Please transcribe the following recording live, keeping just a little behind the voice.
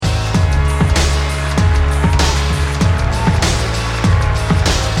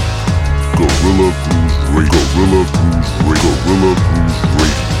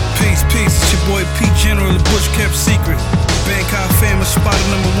your boy P General, the Bush kept secret. Bangkok famous spotted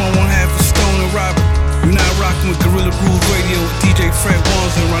 #1, one half of Stone and Robert. You're now rocking with Gorilla Grooves Radio with DJ Fred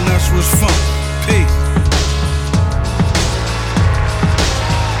Wands and Rhinoceros Funk. Peace.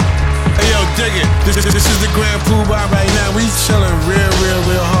 Hey yo, dig it. This is the Grand Poobah right now. We chilling real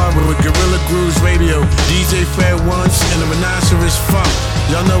hard with Gorilla Grooves Radio, DJ Fred Wands and the Rhinoceros Funk.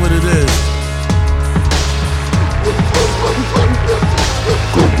 Y'all know what it is.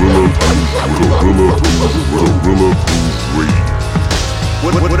 Gorilla Grooves Radio.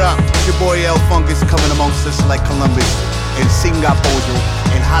 What up? It's your boy El Fungus coming amongst us like Columbus. El Singa Pollo,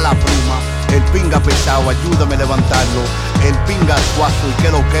 el Jala Pluma, el Pinga Pesado, ayúdame a levantarlo. El Pinga Suazo y que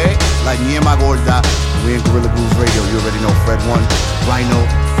lo que, la Ñema Gorda. We in Gorilla Grooves Radio. You already know Fred One, Rhino,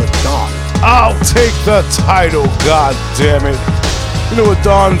 the Don. I'll take the title, god damn it. You know what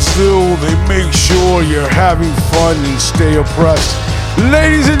Dons do? They make sure you're having fun and stay oppressed.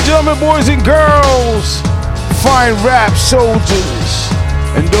 Ladies and gentlemen, boys and girls, fine rap soldiers,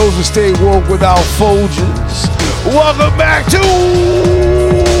 and those who stay woke without Folgers. Welcome back to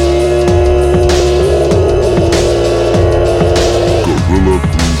Gorilla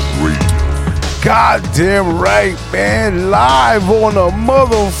Grooves Radio. Goddamn right, man. Live on a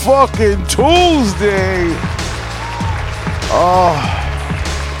motherfucking Tuesday.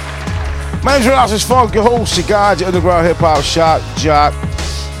 Man, Rhinoceros Funk, your host, your guide, your underground hip-hop shot jock,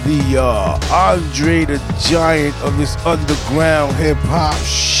 the Andre the Giant of this underground hip-hop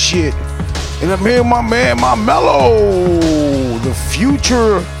shit. And I'm here with my man, my mellow, the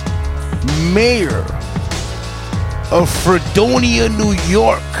future mayor of Fredonia, New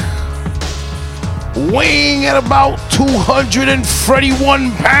York, weighing at about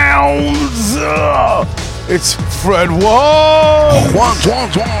 231 pounds. It's Fred Wands.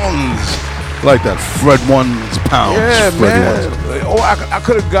 Wands. Like that, Fred One's pounds. Yeah, Fred man. One's. Oh, I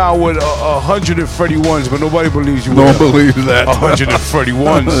could have gone with 131s, but nobody believes you. No one believes that.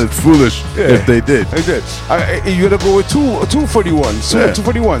 131s. It's foolish if they did. They did. You gotta go with 241s.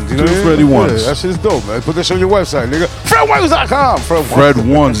 241s. You know 241s. Yeah, that shit's dope, man. Put this on your website, nigga. FredOnes.com.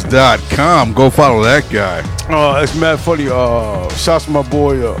 FredOnes.com. Go follow that guy. It's mad funny. Shouts to my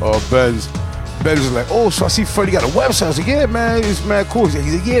boy Benz. Ben was like, oh, so I see Freddie got a website. I was like, yeah, man, it's mad cool.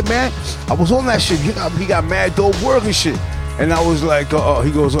 He's like, yeah, man, I was on that shit. He got mad dope work and shit. And I was like, he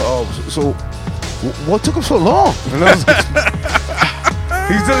goes, so what took him so long? And I was like,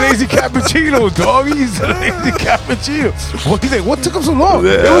 he's the lazy cappuccino, dog. He's the lazy cappuccino. He's like, what took him so long?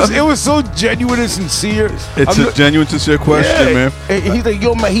 Yeah. It was so genuine and sincere. It's a genuine, sincere question, man. And he's like,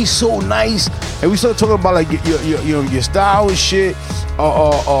 yo, man, he's so nice. And we started talking about like your style and shit.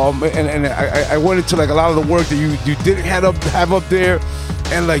 And I went into like a lot of the work that you didn't have up there,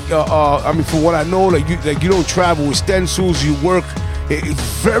 and like I mean, from what I know, like you don't travel with stencils. You work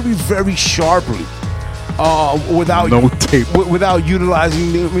very, very sharply. Without no tape, without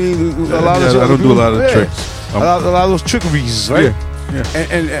utilizing. I mean, a lot of I don't do a lot of tricks. A lot of those trickeries, right? Yeah.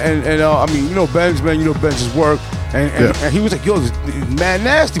 And I mean, you know Ben's, man. You know Ben's work, and he was like, yo, this is mad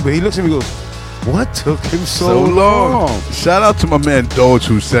nasty. But he looks at me and goes, what took him so long? Shout out to my man Doge,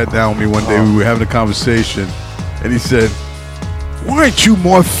 who sat down with me one day. We were having a conversation, and he said, why aren't you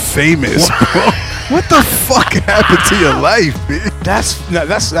more famous, bro? What the fuck happened to your life, bitch? That's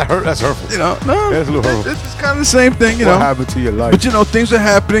hurtful. You know, that's a little hurtful. It's kind of the same thing, you know. What happened to your life? But you know, things are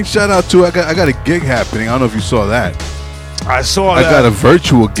happening. Shout out to I got a gig happening. I don't know if you saw that. I saw that. I got a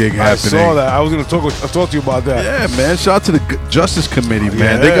virtual gig happening. I saw that. I was gonna talk to you about that. Yeah, man. Shout out to the Justice Committee,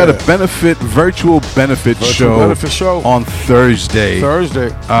 man. They got a virtual benefit show on Thursday.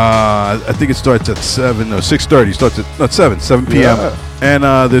 I think it starts at 7 or 6:30. Starts at 7 p.m. Yeah. And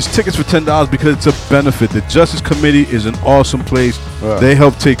there's tickets for $10 because it's a benefit. The Justice Committee is an awesome place. Right. They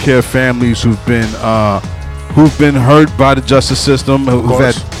help take care of families who've been hurt by the justice system, who've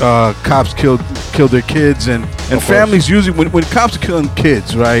had cops kill their kids, and families usually when cops are killing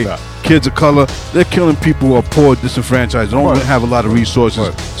kids, right? Yeah. Kids of color, they're killing people who are poor, disenfranchised, don't have a lot of resources.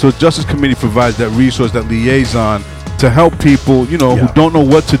 Right. So the Justice Committee provides that resource, that liaison to help people, you know, who don't know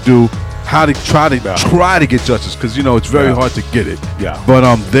what to do, how to try to get justice, because you know it's very hard to get it. Yeah. But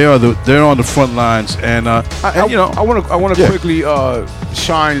they're on the front lines, and I want to quickly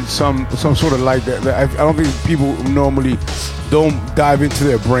shine some sort of light that I don't think people normally don't dive into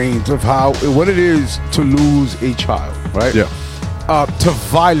their brains of what it is to lose a child, right? Yeah. To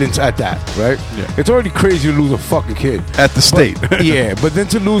violence at that, right? Yeah. It's already crazy to lose a fucking kid at the state. But then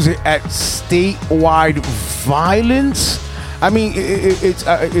to lose it at statewide violence. I mean, it's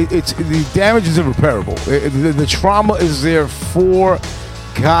the damage is irreparable. The trauma is there for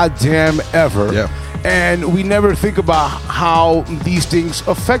goddamn ever. Yeah. and we never think about how these things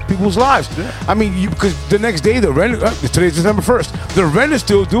affect people's lives. I mean, because the next day the rent. Today's December 1st. The rent is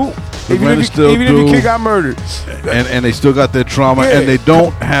still due. Even if your kid got murdered, and they still got their trauma, and they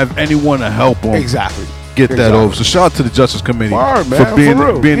don't have anyone to help them. Exactly. Get that over. So shout out to the Justice Committee for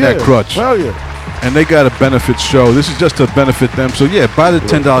being that crutch. Hell yeah. And they got a benefit show. This is just to benefit them. So yeah, buy the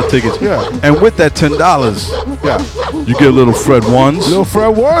 $10 tickets. Yeah. And with that $10, you get a little Fred Ones. Little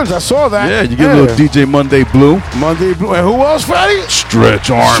Fred Ones, I saw that. Yeah, you get a little DJ Monday Blue. Monday Blue. And who else, Freddie? Stretch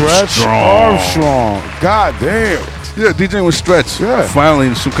Armstrong. Stretch Armstrong. God damn. Yeah, DJing with Stretch. Yeah. Finally,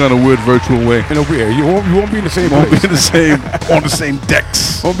 in some kind of weird virtual way. And you won't be in the same Won't place. be in the same on the same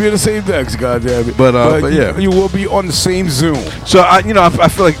decks. Won't be in the same decks, goddamn it. But yeah, you will be on the same Zoom. So I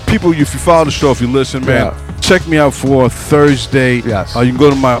feel like people, if you follow the show, if you listen, man, check me out for Thursday. Yes. You can go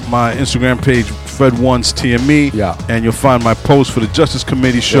to my Instagram page, Fred Ones TME. Yeah. And you'll find my post for the Justice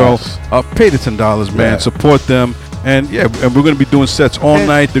Committee show. Yes. Pay the $10, man. Yeah. Support them. And yeah, and we're gonna be doing sets all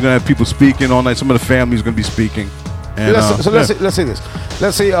night. They're gonna have people speaking all night. Some of the family's gonna be speaking. And, let's say this.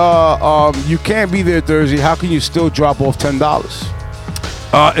 Let's say you can't be there Thursday. How can you still drop off $10?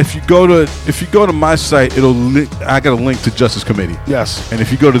 If you go to my site, I got a link to Justice Committee. Yes. And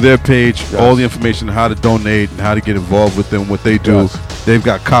if you go to their page, all the information on how to donate and how to get involved with them, what they do. Yes. They've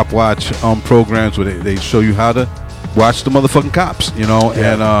got cop watch programs where they show you how to watch the motherfucking cops, you know,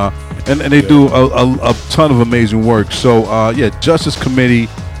 and they do a ton of amazing work. So yeah, Justice Committee.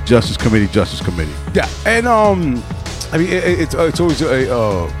 Yeah, and I mean, it's always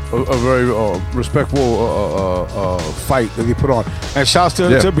a very respectful fight that they put on. And shouts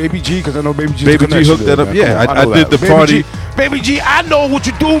to Baby G, because I know Baby G hooked that up. Man. Yeah, I did the party. Baby G, I know what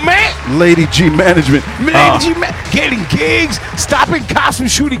you do, man. Lady G Management. Getting gigs, stopping cops from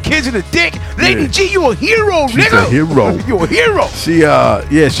shooting kids in the dick. Lady G, you a hero, She's nigga. a hero. You a hero.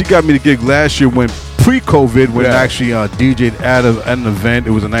 She got me the gig last year when pre-COVID, when I actually DJ'd at an event.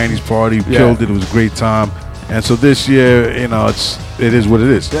 It was a 90s party. Killed it. It was a great time. And so this year, you know, it is what it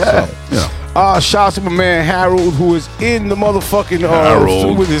is. Yeah. So, shout out to my man Harold, who is in the motherfucking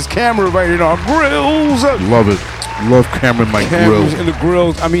Harold. with his camera right in our grills. Love it. Love camera in my Cameras grill. in the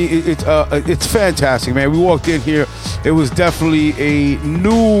grills. I mean, it's fantastic, man. We walked in here. It was definitely a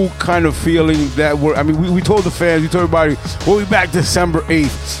new kind of feeling that we told the fans, we told everybody, we'll be back December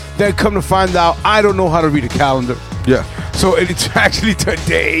 8th. Then come to find out, I don't know how to read a calendar. Yeah. So it's actually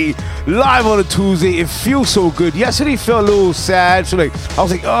today, live on a Tuesday. It feels so good. Yesterday felt a little sad. So I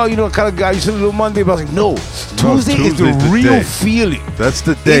was like, oh, you know, kind of guy. You said a little Monday, but I was like, no. Tuesday is the real day. Feeling. That's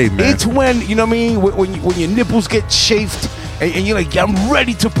the day, man. It's when, you know what I mean, when your nipples get chafed and you're like, yeah, I'm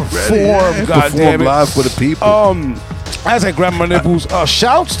ready to perform. Perform live for the people. As I grab my nipples,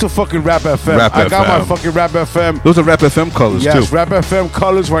 shouts to fucking Rap FM. I got my fucking Rap FM. Those are Rap FM colors, too. Yes, Rap FM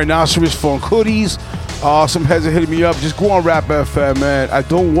colors, Rhinoceros Funk hoodies. Some heads are hitting me up. Just go on Rap FM, man. I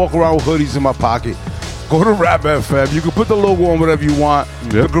don't walk around with hoodies in my pocket. Go to Rap FM. You can put the logo on whatever you want.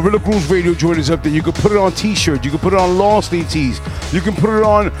 The Gorilla Grooves radio joint is up there. You can put it on T-shirts. You can put it on long sleeve tees. You can put it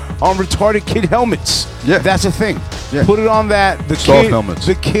on retarded kid helmets. Yeah, that's a thing. Yeah. Put it on that. Helmets.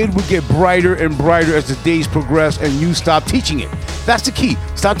 The kid would get brighter and brighter as the days progress, and you stop teaching it. That's the key.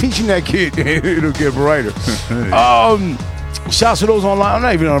 Stop teaching that kid. It'll get brighter. Shouts to those online. I'm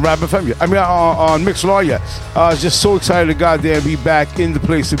not even on Rap FM yet. I mean, on Mixlr yet. Just so excited to goddamn be back in the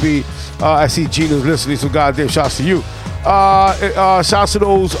place to be. I see Gina's listening, so goddamn shouts to you. Shouts to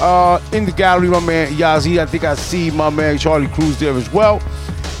those in the gallery, my man Yazzie. I think I see my man Charlie Cruz there as well.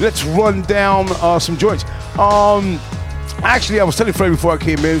 Let's run down some joints. Actually, I was telling Fred before I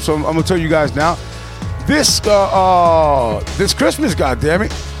came in, so I'm gonna tell you guys now. This Christmas,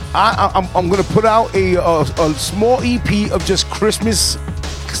 goddammit, I'm gonna put out a small EP of just Christmas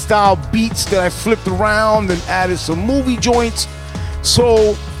style beats that I flipped around and added some movie joints.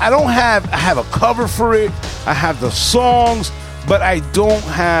 So I have a cover for it. I have the songs, but I don't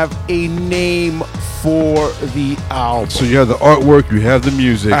have a name for the album. So you have the artwork, you have the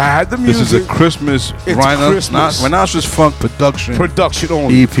music. I had the music. This is a Christmas Rhinoceros Funk production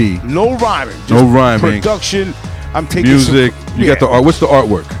only. EP. No rhyming. No rhyming. Production. I'm taking music. You got the art. What's the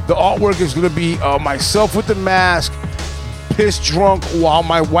artwork? The artwork is gonna be myself with the mask, pissed drunk, while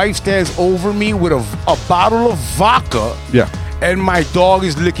my wife stands over me with a bottle of vodka. Yeah. And my dog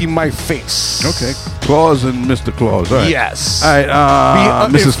is licking my face. Okay. Claus and Mr. Claus. All right. Yes. All right.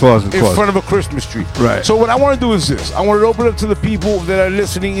 Mrs. Claus and Claus. In front of a Christmas tree. Right. So what I want to do is this. I want to open up to the people that are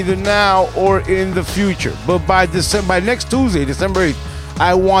listening either now or in the future. But by next Tuesday, December 8th,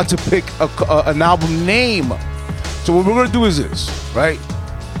 I want to pick an album name. So what we're going to do is this, right?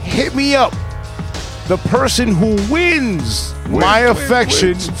 Hit me up. the person who wins my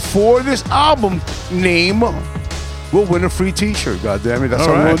affection for this album name will win a free T-shirt. God damn it, that's All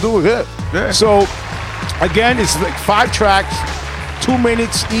what right. I'm gonna do. Yeah. So again, it's like 5 tracks, 2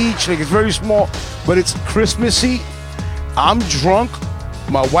 minutes each. Like it's very small, but it's Christmassy. I'm drunk.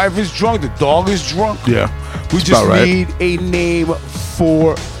 My wife is drunk. The dog is drunk. Yeah. We That's just about right. need a name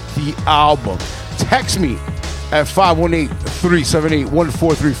for the album. Text me at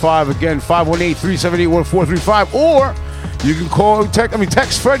 518-378-1435. Again, 518-378-1435. Or you can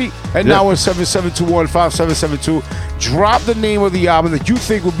text Freddie at 917-721-5772. Drop the name of the album that you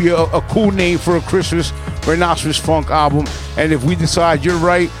think would be a cool name for a Christmas Rhinoceros Funk album. And if we decide you're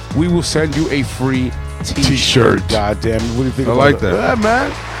right, we will send you a free T-shirt. God damn it. What do you think I about like that. Yeah,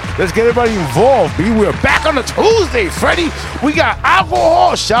 man. Let's get everybody involved, B. We're back on a Tuesday, Freddie. We got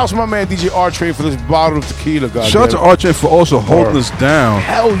alcohol. Shouts to my man DJ R-Train for this bottle of tequila, God Shout out to Archer for also holding us down.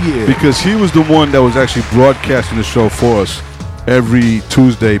 Hell yeah. Because he was the one that was actually broadcasting the show for us every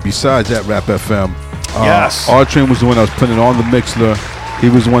Tuesday besides at Rap FM. Yes. R-Train was the one that was putting it on the Mixler. He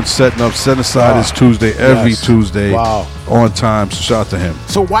was the one setting aside his Tuesday every Tuesday on time. So shout out to him.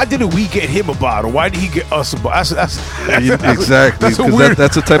 So why didn't we get him a bottle? Why did he get us a bottle? Exactly. Because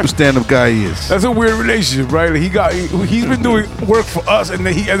that's the type of stand-up guy he is. That's a weird relationship, right? He's been doing work for us, and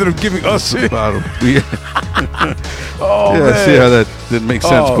then he ended up giving us shit. Bottle. Oh, yeah, man. I see how that didn't make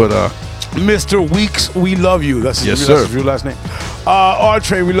sense, but Mr. Weeks, we love you. That's Yes, his, sir. That's his real last name.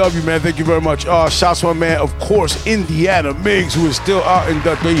 R-Train, we love you, man. Thank you very much. Shouts to my man, of course, Indiana Miggs, who is still out in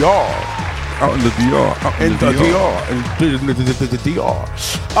the DR. out in the DR. The DR.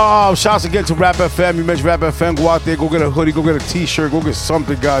 Shouts again to Rap FM. You mentioned Rap FM. Go out there, go get a hoodie, go get a T-shirt, go get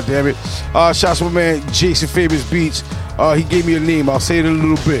something, goddammit. Shouts to my man, Jason Famous Beats. He gave me a name. I'll say it in a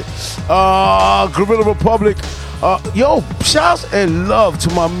little bit. Guerrilla Republic. Yo, shouts and love to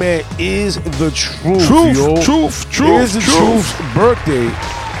my man Is the Truth. Truth. Is the Truth's birthday.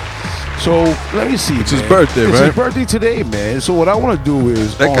 So let me see. It's his birthday, It's right? his birthday today, man. So what I want to do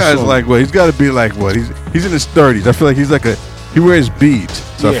is That guy's like what? He's got to be like what? He's in his 30s. I feel like he's he wears beads,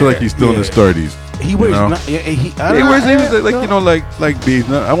 so I feel like he's still in his 30s. He wears he wears like beads.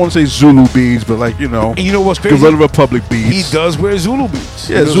 I won't say Zulu beads, but and you know what's crazy? Guerrilla Republic beads. He does wear Zulu beads.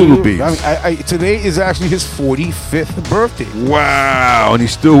 Yeah, Zulu beads. I mean, today is actually his 45th birthday. Wow, and he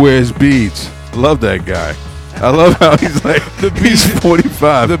still wears beads. Love that guy. I love how he's like he's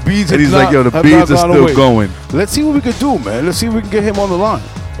 45. The beads, and he's the beads are still going. Let's see what we can do, man. Let's see if we can get him on the line.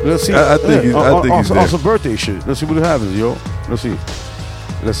 Let's see. I think he's there. On some birthday shit. Let's see what happens, yo. Let's see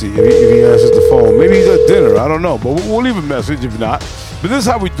if he answers the phone. Maybe he's at dinner. I don't know, but we'll leave a message if not. But this is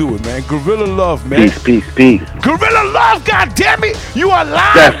how we do it, man. Guerrilla Love, man. Peace. Guerrilla Love, God damn it! You are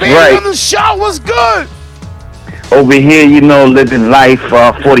live, That's baby, right. on the show. What's good? Over here, living life,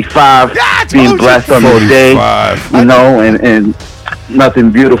 45, Yeah, I told being you. blessed on this day, and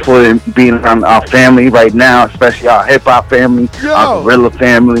nothing beautiful than being around our family right now, especially our hip-hop family, our Guerrilla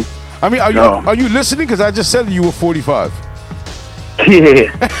family. I mean, are you listening? Because I just said you were 45. Yeah.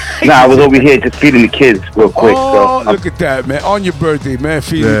 I was over here just feeding the kids real quick. Oh, look at that, man. On your birthday, man.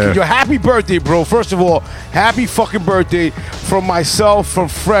 Your happy birthday, bro. First of all, happy fucking birthday from myself, from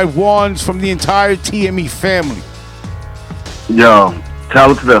Fred Wands, from the entire TME family. Yo,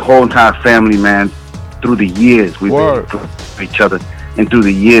 tell it to the whole entire family, man. Through the years, we've been for each other. And through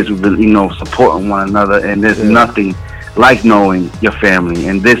the years, we've been, supporting one another. And there's nothing like knowing your family.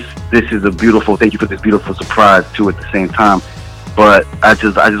 And this is a beautiful, thank you for this beautiful surprise, too, at the same time. But I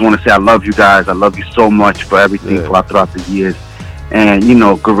just want to say I love you guys. I love you so much for everything throughout the years. And,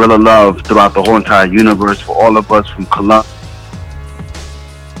 Guerrilla Love throughout the whole entire universe for all of us from Columbia.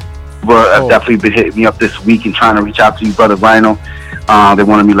 But I've definitely been hitting me up this week and trying to reach out to you, Brother Rhino. They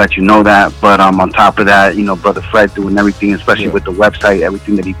wanted me to let you know that. But on top of that, Brother Fred doing everything, especially with the website,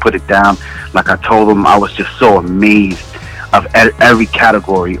 everything that he put it down. Like I told him, I was just so amazed of every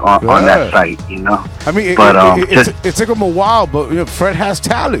category on that site, I mean, it took him a while, but Fred has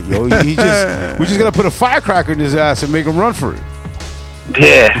talent, yo. We just gotta put a firecracker in his ass and make him run for it.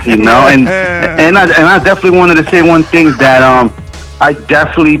 Yeah, and I definitely wanted to say one thing that I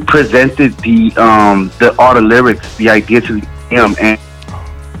definitely presented the art of lyrics, the idea to him, and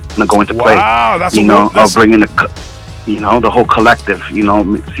go into play. Wow, that's of bringing the whole collective,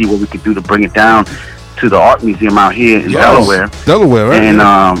 see what we could do to bring it down to the art museum out here in Delaware, right? And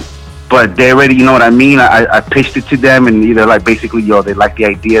but they already, you know what I mean. I pitched it to them, and either basically, they like the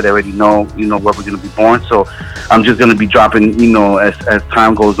idea. They already know, where we're gonna be born. So I'm just gonna be dropping, as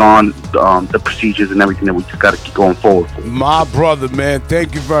time goes on, the procedures and everything that we just gotta keep going forward for. My brother, man,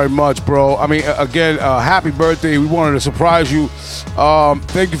 thank you very much, bro. I mean, again, happy birthday. We wanted to surprise you.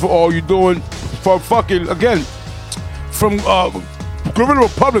 Thank you for all you're doing. fucking, again, from Guerrilla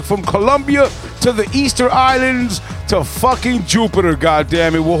Republic, from Colombia to the Easter Islands to fucking Jupiter,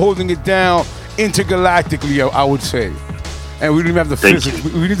 goddammit. We're holding it down intergalactically, I would say. And we don't even have the physics.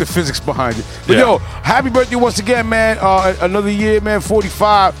 We need the physics behind it. But yo, happy birthday once again, man. Another year, man,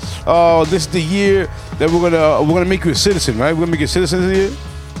 45. This is the year that we're gonna make you a citizen, right? We're gonna make you a citizen this year.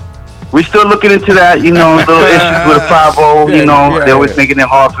 We're still looking into that, you know, little issues with a 5-0, you know, they're always making it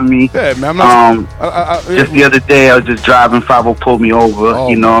hard for me. Yeah, man, I'm not, just the other day, I was just driving, 5-0 pulled me over,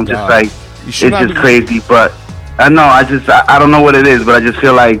 you know, I'm just like, it's just crazy, but I know, I don't know what it is, but I just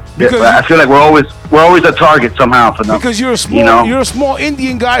feel like, we're always a target somehow for them. Because you're a small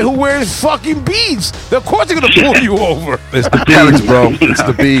Indian guy who wears fucking beads. Of course they're gonna pull you over. It's the beads, bro. It's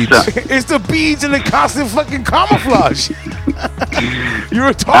the beads. It's the beads and the constant fucking camouflage. You're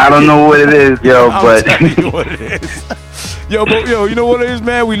a target. I don't know what it is, yo, but I'll tell you what it is. Yo, you know what it is,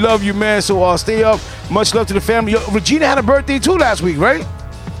 man? We love you, man. So stay up. Much love to the family. Yo, Regina had a birthday too last week, right?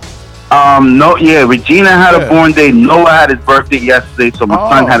 No, yeah, Regina had a born day. Noah had his birthday yesterday, so my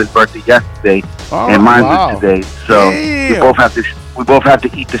son had his birthday yesterday, and mine was today. So we both have to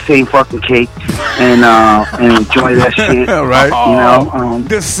eat the same fucking cake and enjoy that shit. Right? You know,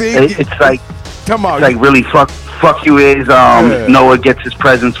 the same. It's like, come on, it's like really fuck you is Noah gets his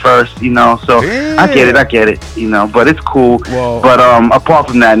presents first, you know. So I get it, you know. But it's cool. Whoa. But apart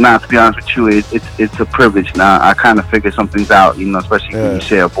from that, to be honest with you, it's a privilege. Now I kind of figure some things out, you know, especially when you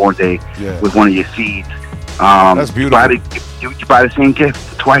share a born day with one of your seeds. That's beautiful. You buy the same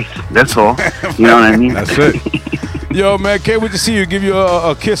gift twice. That's all. You know what I mean? That's it. Yo, man, can't wait to see you. Give you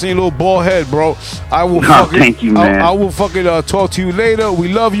a kiss on your little bald head, bro. I will. Thank you, man. I will fucking talk to you later. We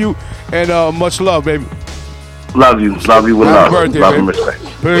love you, and much love, baby. Love you with love. Birthday, love and respect.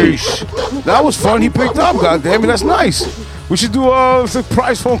 Peace. That was fun. He picked up. God damn it, that's nice. We should do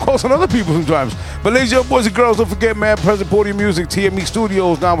surprise phone calls on other people sometimes. But ladies and boys and girls, don't forget, man, Present Podium Music, TME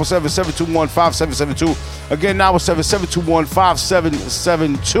Studios, 917-721-5772. Again,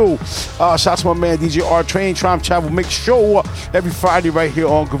 917-721-5772. Shout out to my man, DJ R Train, Triumph Travel. Make sure every Friday right here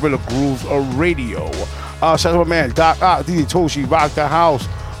on Guerrilla Grooves Radio. Shout out to my man, Doc DJ Toshi, Rock the House.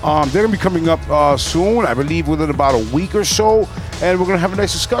 They're going to be coming up soon, I believe within about a week or so, and we're going to have a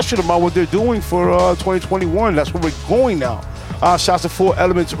nice discussion about what they're doing for 2021. That's where we're going now. Shouts to Four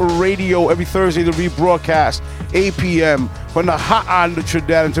Elements Radio every Thursday, the rebroadcast, 8 p.m. from the hot island of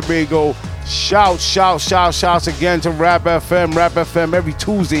Trinidad and Tobago. Shouts again to Rap FM. Rap FM every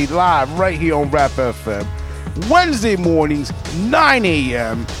Tuesday live right here on Rap FM. Wednesday mornings, 9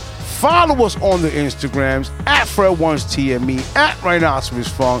 a.m. Follow us on the Instagrams at Fred1TME, at Rhinoceros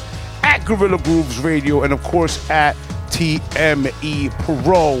Funk, at Guerrilla Grooves Radio, and of course at TME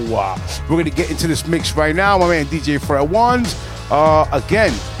Pro. We're going to get into this mix right now. My man DJ Fred Ones.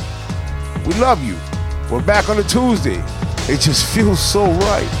 Again, we love you. We're back on a Tuesday. It just feels so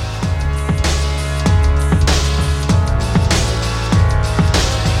right.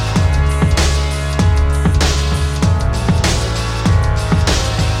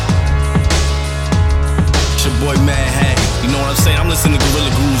 I'm listening to Guerrilla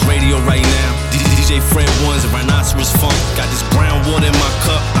Grooves Radio right now. DJ Fred Ones and Rhinoceros Funk. Got this brown water in my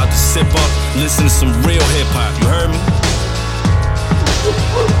cup. About to sip up. Listen to some real hip hop. You heard me?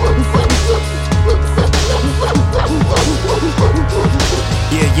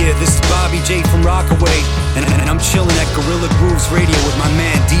 Yeah, this is Bobby J from Rockaway, and I'm chilling at Guerrilla Grooves Radio with my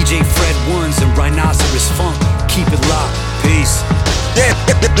man DJ Fred Ones and Rhinoceros Funk. Keep it locked. Peace.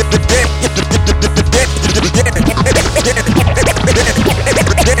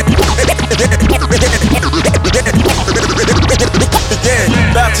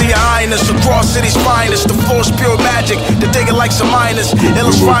 Bow to your highness, across city's finest. The floor's pure magic, the digger like some miners.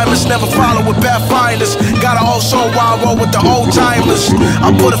 Illest rhymers never follow with bad finders. Got an old soul wild roll with the old timers.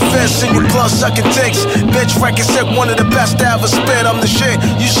 I put a fist in your plus sucking dicks. Bitch record said one of the best to ever spit. I'm the shit.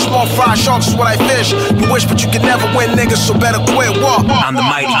 You small fry sharks is what I fish. You wish but you can never win, niggas, so better quit. Walk. I'm the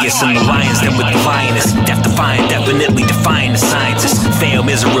mightiest and the lions that with the finest. Death defying, definitely defying the scientists. Fail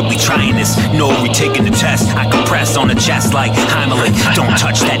miserably trying this. No retaking the test. I compress on the chest like Heimlich. Don't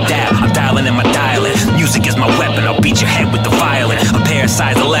touch that dial. I'm dialing in my dialect. Music is my weapon. I'll beat your head with the violin. A pair of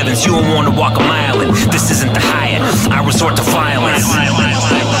size 11s. You don't want to walk a mile in. This isn't the Hyatt. I resort to violence.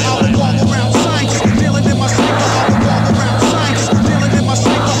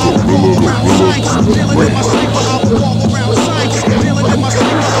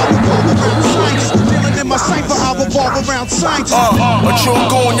 A true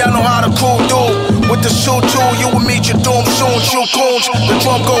goon, y'all know how to cool dude. With the suit too, you will meet your doom soon. Shoot coons, the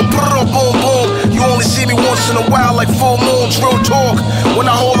drum go boom boom. You only see me once in a while like full moons, real talk. When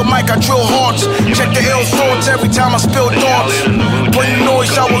I hold the mic like I drill hearts. Check the ill thoughts every time I spill thoughts. Bring noise,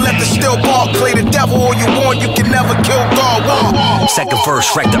 I will let the still bark. Play the devil all you want, you can never kill God. Walk. Second verse,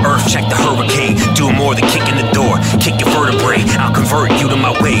 wreck the earth, check the hurricane. Doing more than kicking the door, kick your vertebrae. I'll convert you to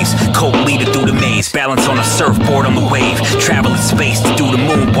my ways. Cold leader through the maze, balance on a surfboard on the wave. Travel in space to do the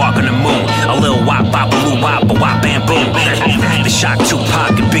moon, walk on the moon. A little wop, bop, a loo, wop, a wop, bam, boom. The shock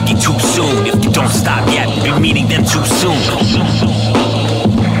Tupac and Biggie too soon. If you don't stop yet, we'll be meeting them too soon.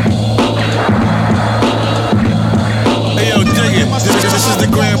 Hey yo, dig it. This is the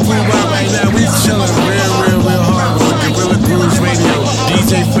Grand Poobah right now. We chillin' real hard on Gorilla Grooves Radio.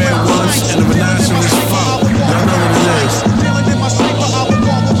 DJ Fred Ones and the Rhinoceros Funk. Y'all know what it is. Feeling in my sleeper, I will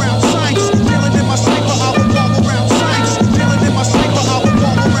walk around sights. Feeling in my sleeper, I will walk around sights. Feeling in my sleeper, I will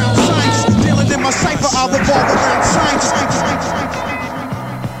walk around sights. Feeling in my sleeper, I will walk around sights.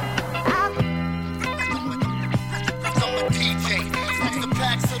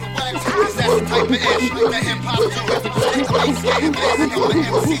 Type of ish, that hip hop do. I'm skating blazing on the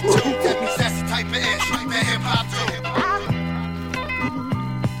MC2. That means that's the type of ish, that hip hop do.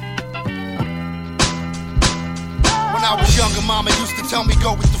 When I was younger, mama used to tell me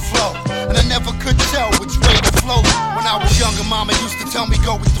go with the flow, and I never could tell which way to flow. When I was younger, mama used to tell me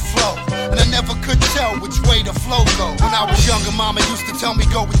go with the flow, and I never could tell which way the flow go. When I was younger, mama used to tell me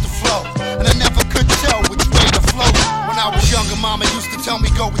go with the flow, and I never could tell which way the flow. When I was younger, mama used to tell me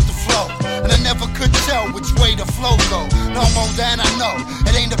go with the flow, and I never could tell which way the flow go. No more than I know,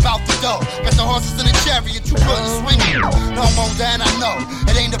 it ain't about the dough. Got the horses in the chariot, you couldn't swing it. No more than I know,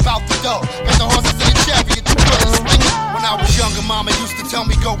 it ain't about the dough. Got the horses in the chariot, you couldn't swing it. When I was younger, mama used to tell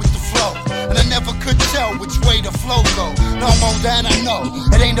me go with the flow, and I never could tell which way the flow go. No more than I know,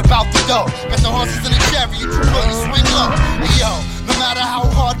 it ain't about the dough. Got the horses in the chariot, you couldn't swing low. Hey yo, no matter how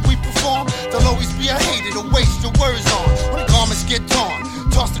hard we perform, there'll always be a hater to waste your words on. When the garments get torn,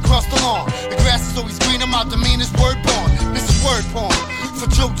 tossed across the lawn, the grass is always greener, my demeanor's word born. This is word porn for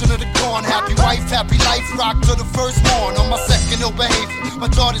children of the corn. Happy wife, happy life, rock to the first morn. On my second ill behavior, my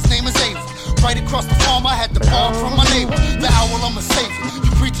daughter's name is Ava. Right across the farm, I had the bark from my neighbor. The owl, I'm a savior. You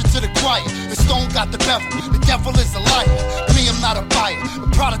preaching to the choir. The stone got the bevel. The devil is a liar. Me, I'm not a buyer.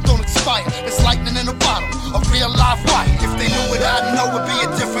 The product don't expire. It's lightning in a bottle. A real live wire. If they knew it, I'd know it'd be a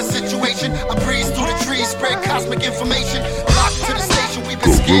different situation. I breeze through the trees, spread cosmic information. Locked to the station, we've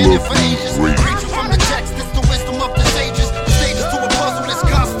been scared for ages. Preaching from the text, it's the wisdom of the sages. The stages to a puzzle that's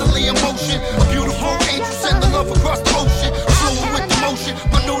constantly in motion. A beautiful angel send the love across the ocean. Flowing with the motion,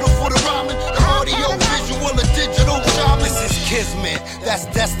 my noodle for the rhyming. The audio, visual, a digital shaman. This is Kismet, that's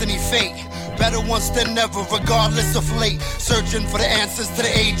destiny, fate. Better once than never, regardless of late. Searching for the answers to the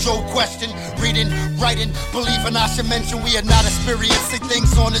age-old question. Reading, writing, believing I should mention we are not experiencing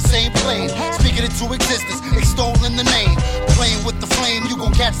things on the same plane. Speaking into existence, extolling the name. Playing with the flame, you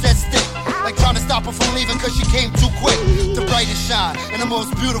gon' catch that stick. Like trying to stop her from leaving cause she came too quick. The brightest shine in the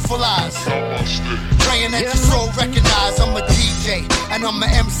most beautiful eyes. Praying that your soul recognize I'm a DJ and I'm an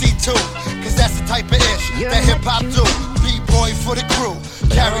MC too. Cause that's the type of ish that hip-hop do. B-boy for the crew,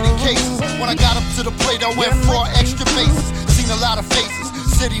 carry the cases. When I got up to the plate, I went 4 extra bases. Seen a lot of faces,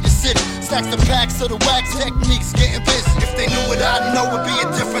 city to city. Stacks the packs of the wax techniques, getting busy. If they knew it, I'd know it'd be a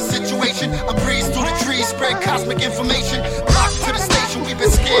different situation. I breeze through the trees, spread cosmic information. Locked to the station, we've been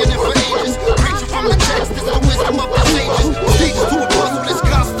scared for ages. Preaching from the text, it's the wisdom of the sages. Stages to a puzzle that's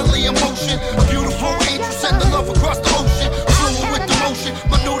constantly in motion. A beautiful angel send the love across the ocean. Fluid with the motion,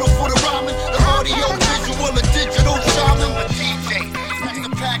 my noodle for the rhyming. The audio, visual, a digital shaman. My DJ, that's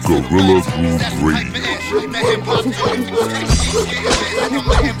the packs of the Gorilla wax. Grooves That's the type of ish that hip-hop do. And I'm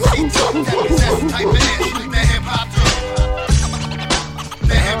an MC too. That means that's the type of ish that hip-hop do.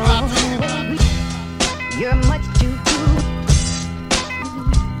 That hip-hop do. You're much too good.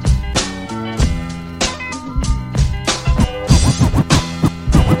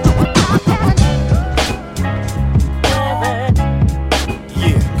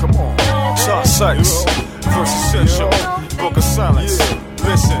 Yeah, come on. Charles Sykes, Verse Essential, Book of Silence.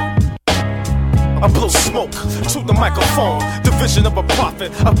 Listen. I blow smoke to the microphone. The vision of a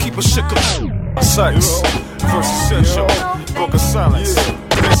prophet, I'll keep a shit of Sykes, Verse Essential, Book of Silence.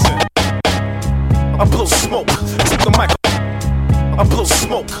 Listen. I blow smoke to the microphone. I blow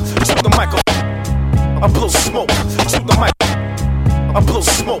smoke to the microphone. I blow smoke to the microphone. I blow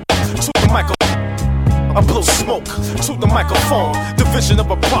smoke to the microphone. I blow smoke to the microphone. The vision of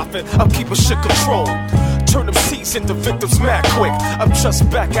a prophet, I'll keep a shit control. Turn them seats into victims mad quick. I'm just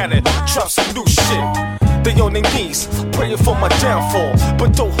back at it, drop some new shit. They on their knees, praying for my downfall.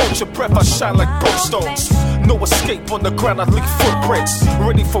 But don't hold your breath, I shine like brimstones. No escape on the ground, I leave footprints.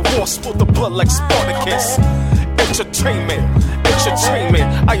 Ready for war, spill the blood like Spartacus. Entertainment,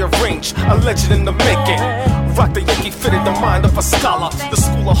 entertainment. I arrange a legend in the making. Rock the Yankee fitted the mind of a scholar. The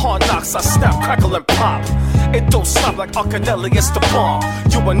school of hard knocks, I snap, crackle, and pop. It don't stop like Arcadelli, it's the bomb.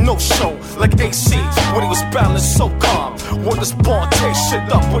 You a no-show like AC when he was balanced so calm. When this ball takes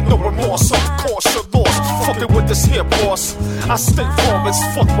shit up with no remorse, of course you're lost. Fucking with this here boss. I stay raw as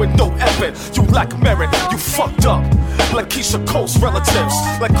fuck with no effort. You lack merit, you fucked up. Like Keisha Cole's relatives,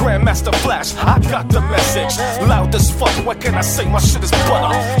 like Grandmaster Flash, I got the message. Loud as fuck, what can I say? My shit is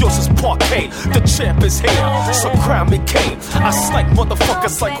butter, yours is parquet. The champ is here, so crown me king. I snipe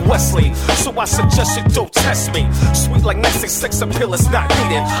motherfuckers like Wesley, so I suggest you don't test me. Sweet like 96 appeal is not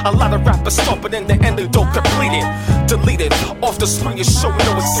needed. A lot of rappers stomping in the end and don't complete it. Deleted, off the screen you show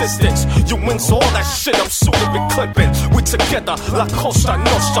no existence. You win, so all that shit I'm soon to be clipping. We together, La Costa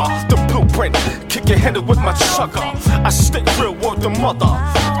Nostra, the blueprint. Kick your head with my chugger. I stay real word the mother.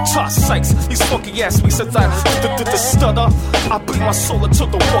 Toss Sykes, these funky ass weeks since I the stutter. I bleed my soul into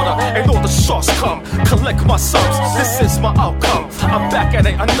the water, and all the sharks come. Collect my sums, this is my outcome. I'm back at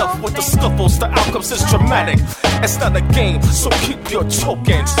it, enough with the scuffles. The outcomes is dramatic. It's not a game, so keep your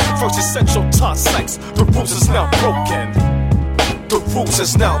tokens. First essential Toss Sykes, the rules is now broken. The rules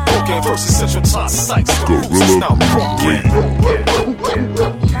is now broken. First essential Toss Sykes, the rules is now broken.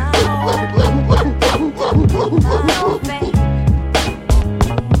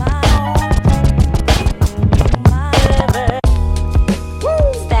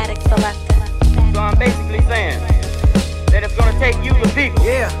 Static Selector. So I'm basically saying that it's gonna take you the people.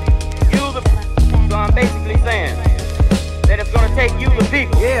 Yeah. You the. So I'm basically saying that it's gonna take you the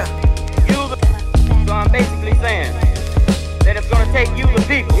people. Yeah. You the. So I'm basically saying that it's gonna take you the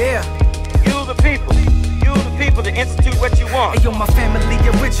people. Yeah. You the people. People to institute what you want. Hey, yo, my family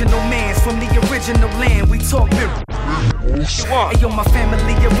original mans from the original land. We talk biblical. Hey, yo, my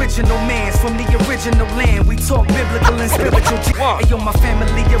family original mans from the original land. We talk biblical and spiritual. Hey, yo, my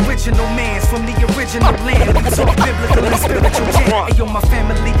family original mans from the original land. We talk biblical and spiritual. Hey, yo, my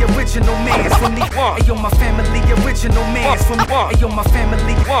family original mans from the. Hey, yo, my family original mans from. Hey, yo, my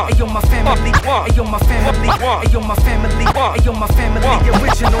family. Hey, yo, my family. Hey, yo, my family. Hey, yo, my family. Hey, yo, my family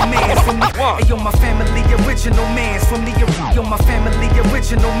original mans from the. Hey, yo, my family original mans from the. Yo, my family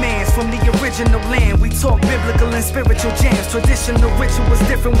original mans from the original land. We talk biblical and spiritual jams. Traditional rituals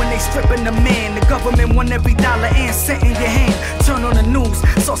different when they stripping the man. The government want every dollar and cent in your hand. Turn on the news,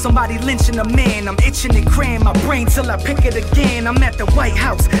 saw somebody lynching a man. I'm itching and cram my brain till I pick it again. I'm at the White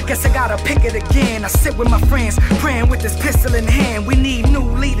House, guess I gotta pick it again. I sit with my friends, praying with this pistol in hand. We need new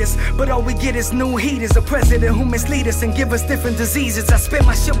leaders, but all we get is new heaters. A president who mislead us and give us different diseases. I spit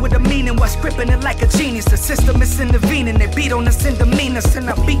my shit with a meaning while scripting it like a genius. The system is intervening, they beat on us and demean us. And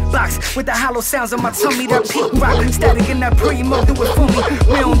I beatbox with the hollow sounds of my tummy. That peak rock, static in that primo, do it for me.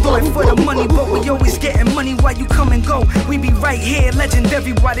 We don't do it for the money, but we always getting money while you come and go. We be right here,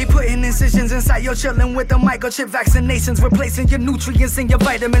 legendary, while they putting incisions inside your chillin' with the microchip vaccinations, replacing your nutrients and your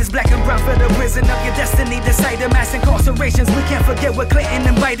vitamins. Black and brown for the prison of your destiny, decided mass incarcerations. We can't forget what Clinton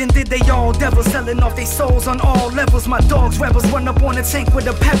and Biden did. They all devils selling off their souls on all levels. My dogs rebels run up on a tank with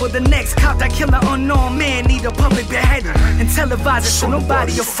a pebble. The next cop that kill an unknown man need a public beheading and televise it so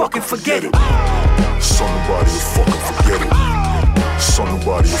nobody will fucking forget it. So nobody will fucking forget it. So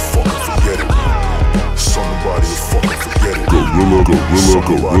nobody will fucking forget it. So nobody will fucking forget it. Gorilla,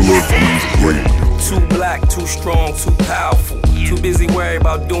 great. Too black, too strong, too powerful. Too busy worried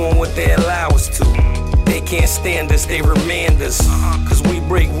about doing what they allow us to. They can't stand us, they remand us. Cause we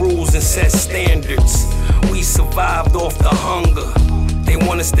break rules and set standards. We survived off the hunger. They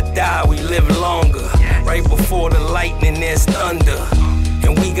want us to die, we live longer. Right before the lightning, there's thunder.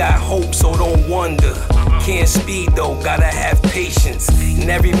 And we got hope, so don't wonder. Can't speed though, gotta have patience. And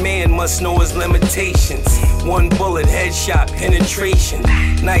every man must know his limitations. One bullet, headshot, penetration.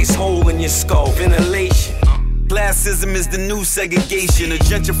 Nice hole in your skull, ventilation. Classism is the new segregation. A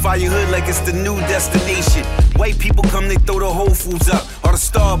gentrify your hood like it's the new destination. White people come, they throw the Whole Foods up, or the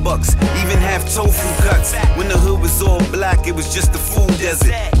Starbucks, even have tofu cuts. When the hood was all black, it was just a food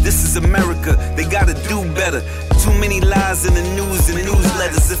desert. This is America, they gotta do better. Too many lies in the news and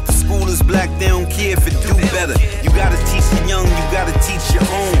newsletters. If the school is black, they don't care if it do better. You gotta teach the young, you gotta teach your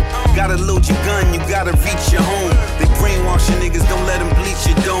own. Gotta load your gun, you gotta reach your home. They brainwash your niggas, don't let them bleach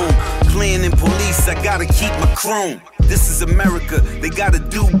your dome. Playing in police, I gotta keep my chrome. This is America, they gotta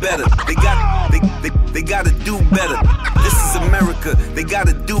do better. They gotta do better. This is America, they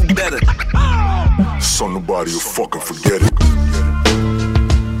gotta do better. So nobody will fucking forget it.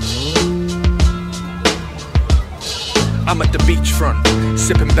 I'm at the beachfront,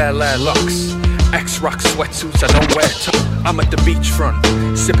 sipping Bel Air Lux. X-Rock sweatsuits, I don't wear top. I'm at the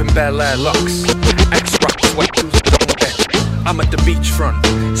beachfront, sipping Bel Air Lux. X-Rock sweatsuits, I don't wear top. I'm at the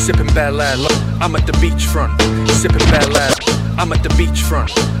beachfront, sipping Bel Air. I'm at the beachfront, sipping Bel Air. I'm at the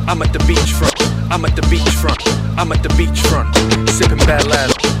beachfront, I'm at the beachfront, I'm at the beachfront, I'm at the beachfront, sipping Bel Air.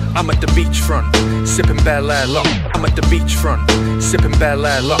 I'm at the beachfront, sipping Bel Air. I'm at the beachfront, sipping Bel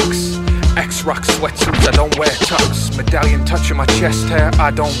Air Lux. X-Rock sweatsuits, I don't wear tux. Medallion touching my chest hair,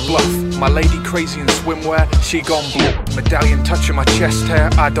 I don't bluff. My lady crazy in swimwear, she gon' blue. Medallion touching my chest hair,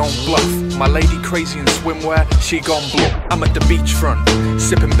 I don't bluff. My lady crazy in swimwear, she gon' blue. I'm at the beachfront,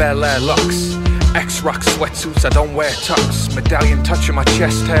 sipping Bel Air Lux. X-Rock sweatsuits, I don't wear tux. Medallion touching my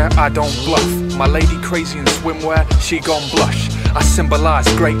chest hair, I don't bluff. My lady crazy in swimwear, she gon' blush. I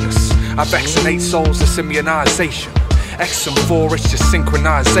symbolize greatness, I vaccinate souls, it's immunization. X and 4, it's just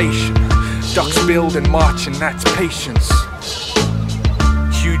synchronization. Ducks build and march and that's patience.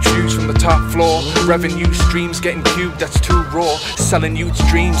 Huge views from the top floor. Revenue streams getting cubed, that's too raw. Selling youth's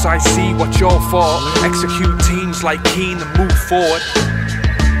dreams, I see what you're for. Execute teams like Keen and move forward.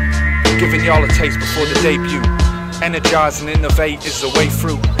 Giving y'all a taste before the debut. Energize and innovate is the way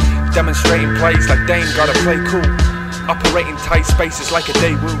through. Demonstrating plays like they ain't gotta play cool. Operating tight spaces like a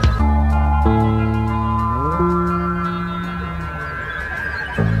Daewoo.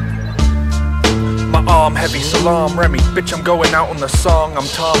 Arm heavy, salam Remy. Bitch, I'm going out on the song, I'm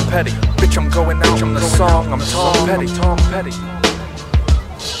Tom Petty. Bitch, I'm going out on the song, I'm Tom Petty. Tom Petty.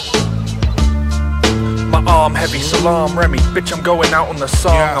 My arm heavy, salam Remy. Bitch, I'm going out on the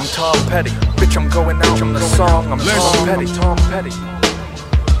song, I'm Tom Petty. Bitch, I'm going out on the song, I'm Tom Petty. Tom Petty.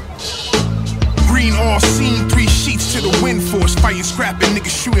 Green all seen, 3 sheets to the wind force. Fighting, scrapping,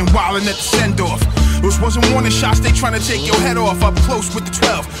 niggas shooting, wildin' at the send-off. Those wasn't warning shots, they tryna take your head off. Up close with the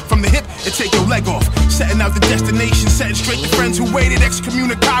 12, from the hip, and take your leg off. Setting out the destination, setting straight to friends who waited.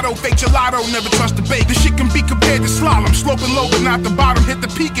 Excommunicado, fake gelato, never trust the bait. This shit can be compared to slalom, sloping low but not the bottom. Hit the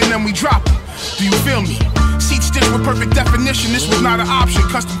peak and then we drop them. Do you feel me? Seat stitch with perfect definition, this was not an option,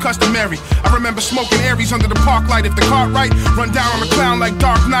 customary. I remember smoking Aries under the park light. If the cart right, run down on a clown like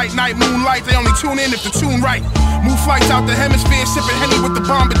Dark Knight, night moonlight. They only tune in if the tune right. Move flights out the hemisphere, sipping Henny with the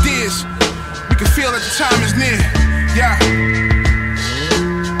bombardiers. We can feel that the time is near, yeah.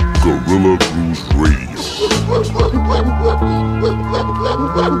 Gorilla Grooves Radio.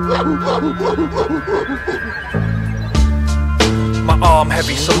 My arm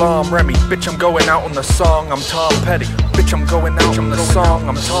heavy, salam Remy. Bitch, I'm going out on the song, I'm Tom Petty. Bitch, I'm going out on the song,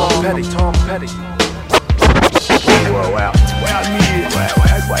 I'm Tom Petty. Tom Petty. Whoa, wow. Where I need it, where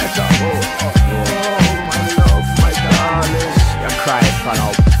it's up. Oh, my love, my darling. You're crying, fun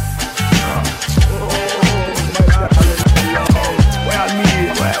out. Where I need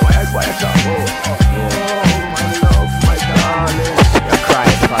it, where it's up. Oh, my love, my darling. You're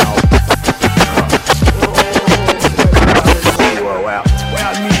crying, fun out. Whoa, wow. Where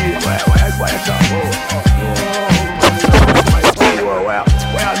I need it, where it's up. Oh, my love, whoa, wow.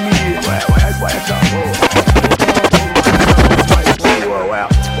 Where I need it, where it's up. Oh, whoa, wow.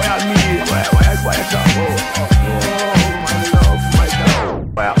 Where I need it, where it's up. Oh, my love, my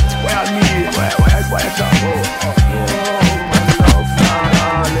darling. Wow. Where I need it, where it's up. Oh, my love,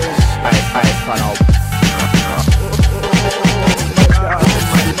 darling. I fun out.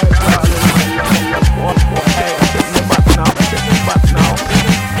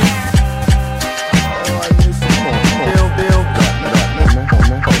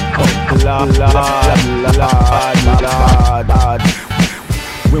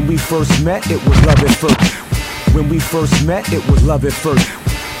 When we first met, it was love at first. When we first met, it was love at first.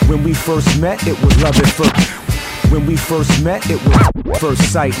 When we first met, it was love at first. When we first met, it was first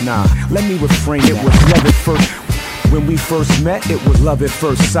sight. Nah, let me refrain. It was love at first. When we first met, it was love at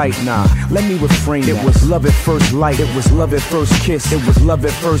first sight. Nah, let me refrain. It was love at first light. It was love at first kiss. It was love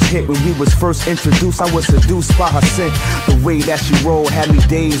at first hit. When we was first introduced, I was seduced by her scent. The way that she rolled had me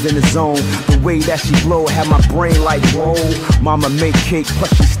dazed in the zone. The way that she blow had my brain like whoa. Mama make cake,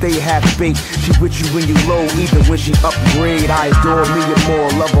 plus she stay half baked. She with you when you low, even when she upgrade. I adore me and more,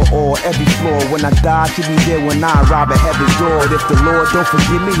 love her all, every floor. When I die, she be there when I rob at heaven's door. If the Lord don't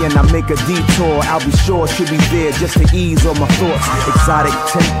forgive me and I make a detour, I'll be sure she'll be there just to ease all my thoughts. Exotic,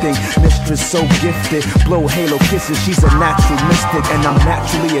 tempting, mistress so gifted. Blow halo kisses, she's a natural mystic. And I'm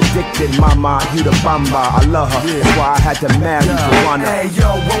naturally addicted. Mama, you the bamba, I love her. That's why I had to marry Joanna. Hey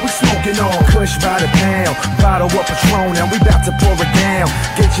yo, what we smoking on? Kush by the pound. Bottle up Patron and we bout to pour it down.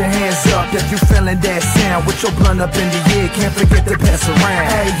 Get your hands up if you feeling that sound. With your blunt up in the air, can't forget to pass around.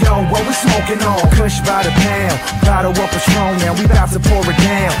 Hey yo, what we smoking on? Kush by the pound. Bottle up Patron and we bout to pour it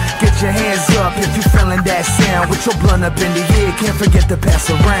down. Get your hands up if you feeling that sound. With your blunt up in the air, can't forget to pass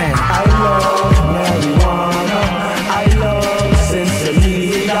around. I love marijuana. I love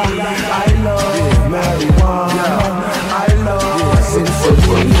sincerity. I love marijuana. I love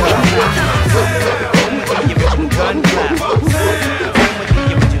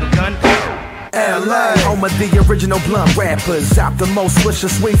the original blunt rappers. Optimal, Swisher,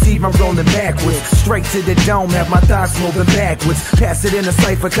 Sweets, even rolling backwards. Straight to the dome, have my thoughts moving backwards. Pass it in a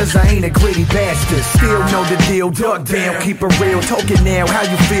cipher, cause I ain't a greedy bastard. Still know the deal, duck down, keep it real. Token now, how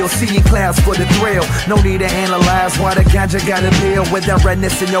you feel, seeing clouds for the thrill. No need to analyze why the ganja got a bill. With that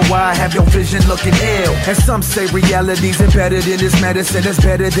redness in your eye, have your vision looking ill. And some say reality's embedded in this medicine. It's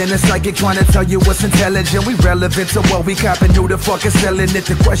better than a psychic trying to tell you what's intelligent. We relevant to what we copping, who the fuck is selling it.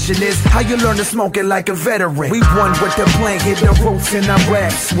 The question is, how you learn to smoke it like a veteran? We won with the plant, hit the roots in our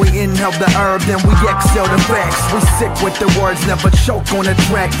raps. We inhale the herb, then we exhale the facts. We sick with the words, never choke on a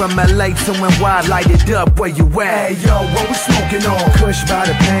track. From LA to NY, light it up, where you at? Hey yo, what we smoking on? Kush by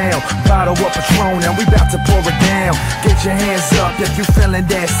the pound, bottle of Patron, and we bout to pour it down. Get your hands up if you feeling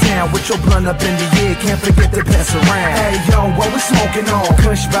that sound. With your blunt up in the air, can't forget to pass around. Hey yo, what we smoking on?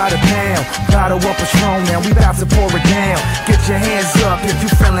 Kush by the pound, bottle of Patron, and we bout to pour it down. Get your hands up if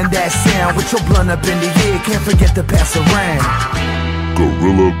you feeling that sound. With your blunt up in the air, can't forget to pass around.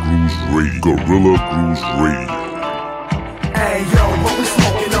 Gorilla Grooves Radio. Gorilla Grooves Radio. Hey yo, what we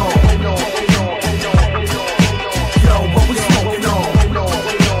smoking on? Yo, what we smoking on?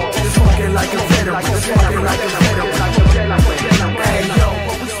 Smoking like a veteran. Smoking like a veteran. Hey yo,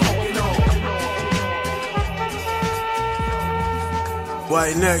 what we smoking on?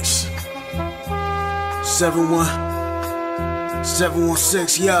 Right next.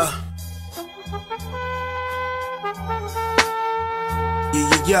 716, yeah.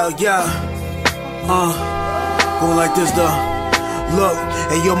 Yeah. Going like this though. Look,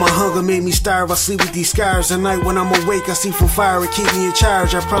 hey yo, my hunger made me starve. I sleep with these scars. At night when I'm awake, I see from fire. It keep me in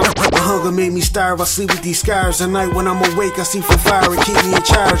charge. I promise. My hunger made me starve. I sleep with these scars. At night when I'm awake, I see from fire. It keep me in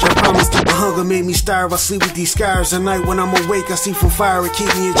charge. I promise. My hunger made me starve. I sleep with these scars. At night when I'm awake, I see from fire. It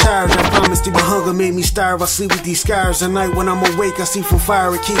keep me in charge. I promise. My hunger made me starve. I sleep with these scars. At night when I'm awake, I see from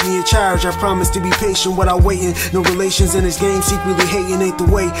fire. It keep me in charge. I promise to be patient without waiting. No relations in this game. Secretly hating ain't the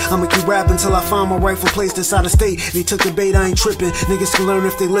way. I'ma keep rapping till I find my rightful place that's out of state. They took the bait. I ain't tripping. Niggas can learn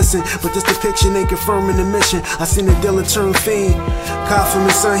if they listen, but this depiction ain't confirming the mission. I seen the dealer turn fiend. Caught from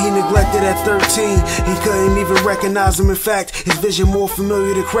his son, he neglected at 13. He couldn't even recognize him. In fact, his vision more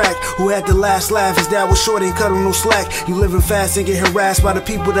familiar to crack. Who had the last laugh? His dad was short, ain't cut him no slack. You living fast and get harassed by the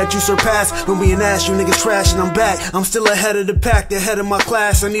people that you surpass. Don't be an ass, you niggas trash, and I'm back. I'm still ahead of the pack, the head of my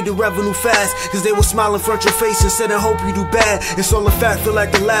class. I need the revenue fast, cause they will smile in front your face and said, I hope you do bad. It's all a fact, feel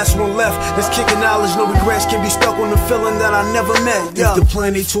like the last one left. Let's kick knowledge, no regrets, can be stuck on the feeling that I never met. If the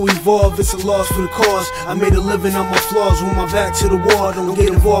plan ain't to evolve, it's a loss for the cause. I made a living on my flaws with my back to the wall. Don't get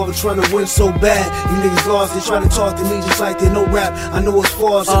involved in trying to win so bad. You niggas lost, they try to talk to me just like they know rap. I know it's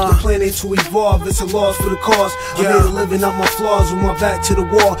false. If the plan ain't to evolve, it's a loss for the cause. I made a living on my flaws with my back to the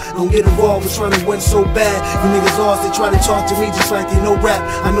wall. Don't get involved in trying to win so bad. You niggas lost, they try to talk to me just like they know rap.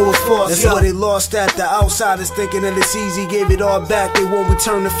 I know it's false. That's why they lost at. The outsiders thinking that it's easy, gave it all back. They won't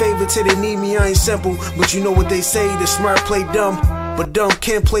return the favor till they need me. I ain't simple, but you know what they say, the smart play dumb. But dumb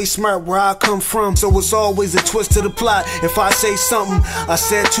can't play smart where I come from. So it's always a twist to the plot. If I say something, I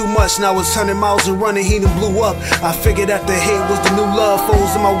said too much. Now it's 100 miles and running, he done blew up. I figured that the hate was the new love.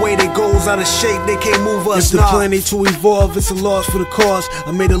 Foes in my way, they goals out of shape, they can't move us. If the plan ain't to evolve, it's a loss for the cause.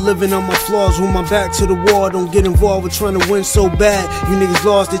 I made a living on my flaws with my back to the wall. Don't get involved with trying to win so bad. You niggas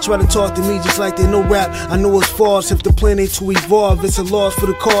lost, they try to talk to me just like they know rap. I know it's false. If the plan ain't to evolve, it's a loss for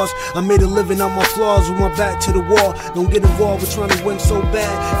the cause. I made a living on my flaws with my back to the wall. Don't get involved with trying to win so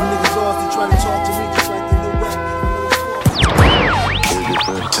bad. You niggas lost, they try to talk to me just like they know rap. Here's your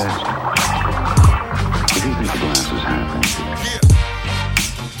first test. Do you think the glass is half empty? Yeah.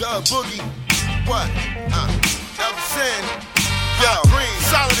 Doug Boogie. What? Elvis Sin. Yo, Green.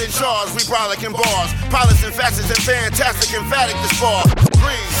 Solid in charge, we brolic in bars. Pilots and facets and fantastic, emphatic to spar.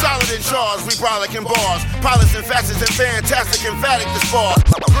 Green. Solid in charge, we brolic in bars. Pilots and facets and fantastic, emphatic to spar.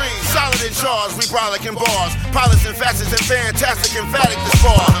 Green. Solid in charge, we brolic in bars. Pilots and facets and fantastic, emphatic to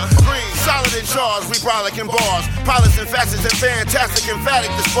spar. Green. Solid in charge, we brolic in bars. Pilots and facets and fantastic,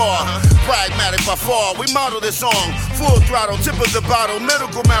 emphatic to spar. Pragmatic by far, we model this song. Full throttle, tip of the bottle,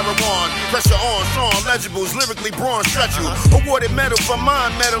 medical marijuana. Pressure on, strong, legibles, lyrically brawn, stretch you. Awarded medal for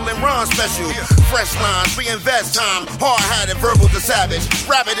mind, metal and rhyme special. Fresh lines, we invest time. Hard-headed, verbal to savage.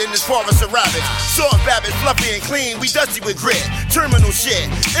 Rabbit in this forest of rabbits. Soft babbage, fluffy and clean, we dusty with grit. Terminal shit,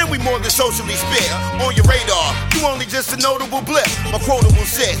 and we more than socially spit. On your radar, you only just a notable blip. My quotable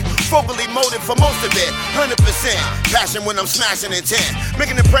sick, vocally motive for most of it. 100% passion when I'm smashing intent.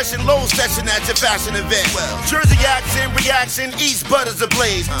 Making impression, low session at your fashion event. Jersey accent, reaction, East butters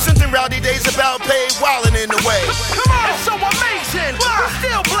ablaze. Something rowdy days about pay, wildin' in the way. Come on, it's so amazing. We're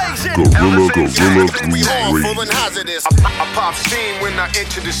still blazing. We harmful and hazardous. I pop steam when I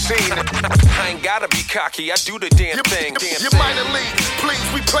enter the scene. I ain't gotta be cocky, I do the damn thing. You minor league, please,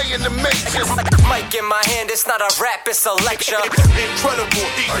 we play in the matrix. Mic in my hand, it's not a rap, it's a lecture. Incredible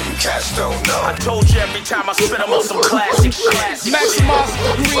E. Are you cats don't know? I told you every time I spit them on some classic shit. Maximize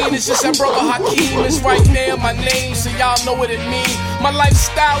Green, it's just that brother Hakeem. It's right there, my name, so y'all know what it mean. My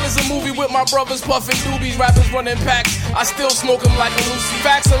lifestyle is a movie with my brothers puffing doobies, rappers running packs. I still smoke them like a Lucy.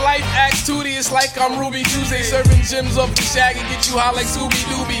 Facts of life, acts 2D, it's like I'm Ruby Tuesday, serving gems up the shag and get you high like Scooby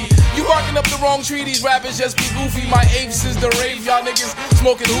Dooby. You barking up the wrong tree, these rappers just be goofy. My apes is the rave, y'all niggas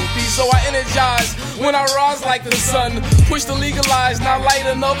smoking hoopies. So I energize when I rise like the sun. Push to legalize, now light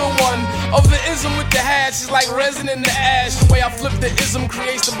another one. Of the ism with the hash is like resin in the ash. The way I flip the ism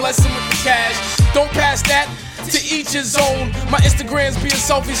creates the blessing with the cash. Don't pass that. To each his own. My Instagrams be a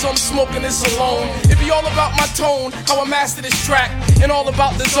selfie, so I'm smoking this alone. It be all about my tone, how I master this track, and all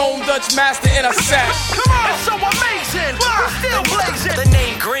about the zone Dutch master in a sack. Come on, it's so amazing. We're still blazing. The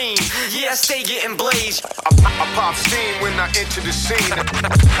name Green, yeah, I stay getting blazed. I pop steam when I enter the scene.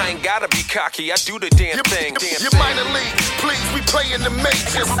 I ain't gotta be cocky, I do the damn thing. You minor league, please, we play in the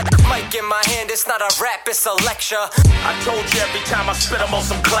matrix. Mic in my hand, it's not a rap, it's a lecture. I told you every time I spit them on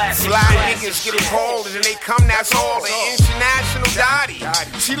some classic. Fly niggas get called and they come, that's all. The international Dottie.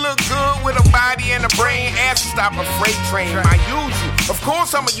 She look good with a body and a brain. Ass to stop a freight train. My usual. Of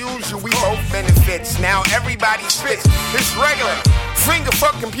course I'ma use you. We both benefits. Now everybody spits. It's regular. Finger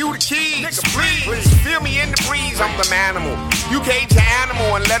fuck computer keys. Please feel me in the breeze. I'm the manimal. You cage your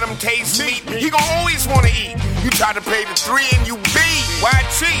animal and let him taste meat. He gon' always wanna eat. You try to play the 3 and you beat. Why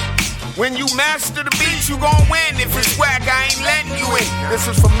cheat? When you master the beat, you gon' win. If it's whack, I ain't letting you in. This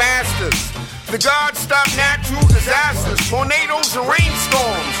is for masters. The gods stop natural disasters, tornadoes and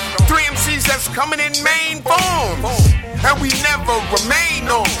rainstorms. 3 MCs that's coming in main forms. And we never remain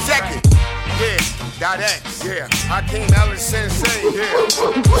on. Check it. Yeah, Dot X. Yeah, Hakeem Ellis Sensei. Yeah,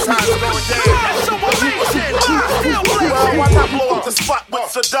 time's going down. That's so amazing. Why not blow up the spot with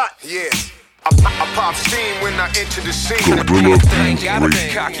Sadat? Yeah. I pop steam when I enter the scene. I ain't gotta be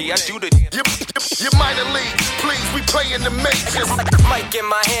cocky, I do the You minor league, please, we play in the matrix. Mic in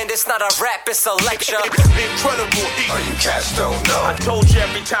my hand, it's not a rap, it's a lecture. Incredible E. Are you cats don't know? I told you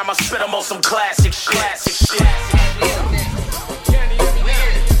every time I spit them on some classic shit.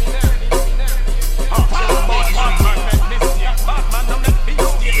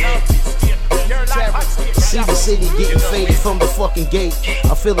 See the city getting faded from the fucking gate.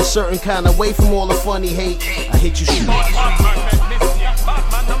 I feel a certain kind of way from all the funny hate. I hit you shit.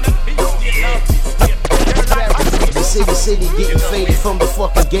 The city getting faded from the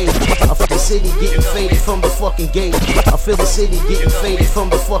fucking gate. I feel the city getting faded from the fucking gate. I feel the city getting faded from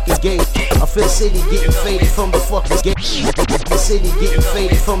the fucking gate. I feel the city getting faded from the fucking gate. The city getting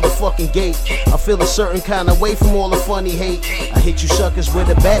faded from the fucking gate. I feel a certain kind of way from all the funny hate. I hit you suckers with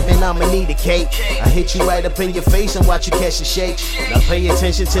a bat, man, I'ma need a cake. I hit you right up in your face and watch you catch a shake. Now pay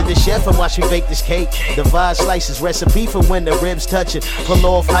attention to the chef and watch me bake this cake. Divide slices, recipe for when the ribs touch it. Pull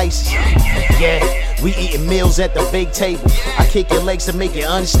off heists. Yeah, we eating meals at the big table. I kick your legs to make it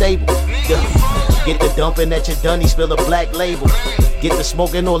unstable. Get the dumping at your dunny, spill a black label. Get the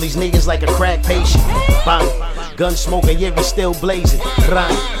smoking all these niggas like a crack patient. Bang, gun smoking, yeah, we still blazing.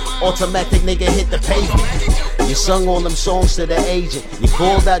 Run, automatic nigga hit the pavement. You sung all them songs to the agent. You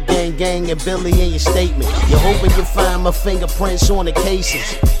called out gang gang and Billy in your statement. You're hoping you find my fingerprints on the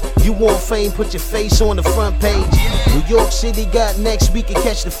cases. You want fame, put your face on the front page. New York City got next, we can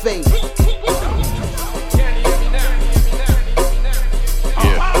catch the fade.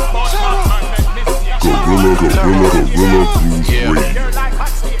 Gorilla Grooves Radio.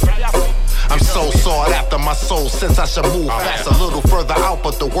 I'm so sought after my soul since I should move fast a little further out,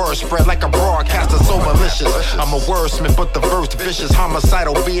 but the word spread like a broadcaster so malicious. I'm a wordsmith, but the verse vicious.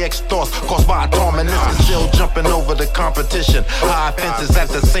 Homicidal VX thoughts caused by a tormentless and still jumping over the competition. High fences at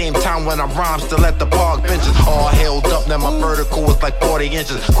the same time when I rhyme still at the park benches. All held up, now my vertical is like 40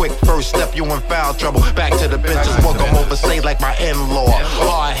 inches. Quick first step, you in foul trouble. Back to the benches, welcome over, say like my in-law.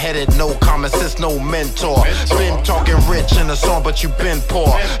 Hard-headed, no common sense, no mentor. Been talking rich in the song, but you been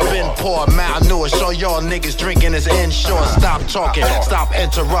poor. Been poor, malnourished, so y'all niggas drinking is inshore. Stop talking, stop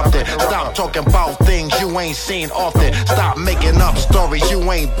interrupting. Stop talking about things you ain't seen often. Stop making up stories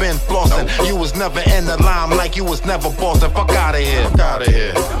you ain't been flossing. You was never in the limelight, you was never bossing. Fuck out of here. Fuck out of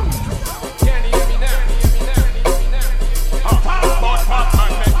here.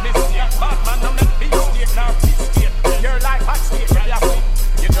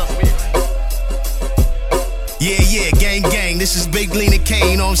 Yeah, gang, gang, this is Big Lena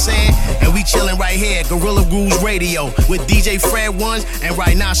Kane, you know what I'm saying? And we we chillin' right here, Gorilla Grooves Radio, with DJ Fred Ones and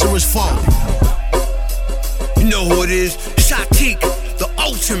Rhinoceros Funk. You know who it is? Shatik, the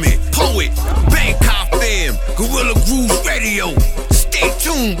ultimate poet. Bangkok fam, Gorilla Grooves Radio. Stay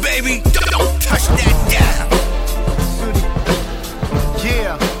tuned, baby. Don't touch that dial.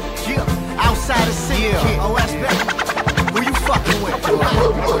 Yeah, outside the city, yeah. OS, who you fucking with?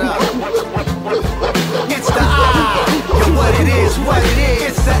 What up? It's the I, yo, what it is, what it is.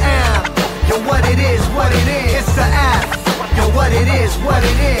 It's the M, yo, what it is, what it is. It's the F, yo, what it is, what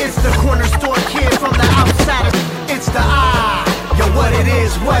it is. It's the corner store kid from the outside of. It's the I, yo, what it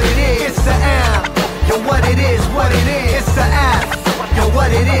is, what it is. It's the M, yo, what it is, what it is. It's the F, yo,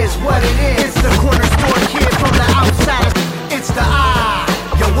 what it is, what it is. It's the corner store kid from the outside of. It's the I,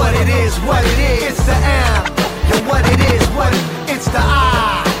 yo, what it is, what it is. It's the M, yo, what it is, what it is. It's the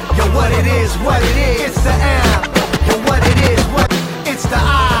I, yo, what it is, what it is. It's the M, yo, what it is, what. It's the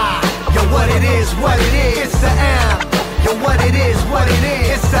I, yo, what it is, what it is. It's the M, yo, what it is, what it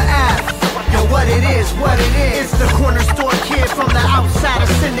is. It's the F, yo, what it is, what it is. It's the corner store kid from the outside of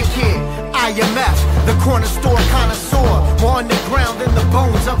Syndicate. IMF, the corner store connoisseur, more on the ground than the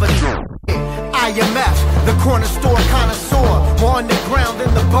bones of a. IMF, the corner store connoisseur, more on the ground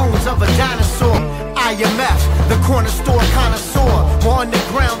than the bones of a dinosaur. IMF, the corner store connoisseur, more on the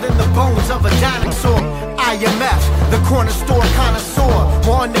ground than the bones of a dinosaur. IMF, the corner store connoisseur,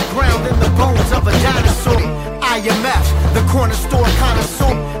 more on the ground than the bones of a dinosaur. IMF, the corner store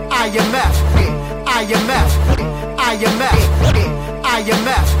connoisseur.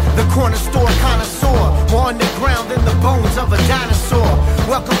 IMF, the corner store connoisseur, more on the ground than the bones of a dinosaur.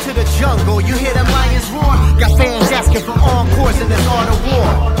 Welcome to the jungle, you hear them lions roar? Got fans asking for encores in this art of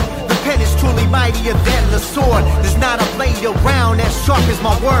war. The pen is truly mightier than the sword. There's not a blade around as sharp as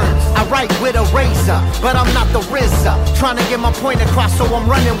my words. I write with a razor, but I'm not the RZA. Trying to get my point across, so I'm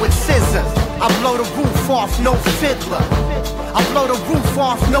running with scissors. I blow the roof off, no fiddler. I blow the roof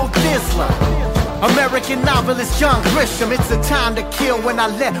off, no Dizzler. American novelist John Grisham. It's the time to kill when I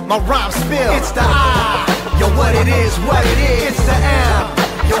let my rhyme spill. It's the I, yo, what it is, what it is. It's the M,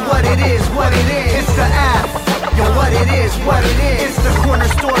 yo, what it is, what it is. It's the F, yo, what it is, what it is. It's the corner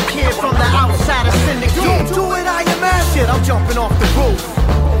store kid from the outside of Syndicate. Do it, IMF. Shit, I'm jumping off the roof.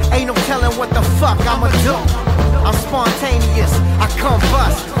 Ain't no telling what the fuck I'ma do. I'm spontaneous, I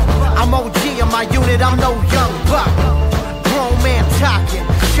combust. I'm OG in my unit, I'm no young buck. Grown man talking,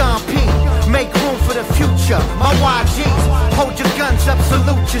 Sean P. Make room for the future. My YGs, hold your guns up,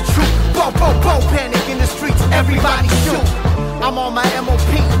 salute your troop. Bo, bo, bo, panic in the streets, everybody shoot. I'm on my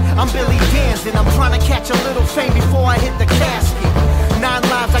MOP, I'm Billy Danzig. I'm trying to catch a little fame before I hit the casket. 9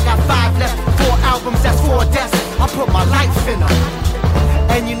 lives, I got 5 left. 4 albums, that's 4 deaths. I put my life in them.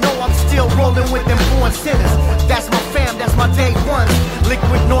 And you know I'm still rolling with them born sinners. That's my fam, that's my day ones.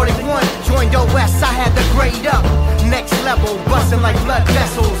 Liquid Nordic 1, joined OS, I had to grade up. Next level, busting like blood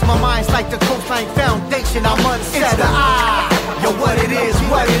vessels. My mind's like the coastline foundation, I'm unsettled. It's the I, yo, what it is,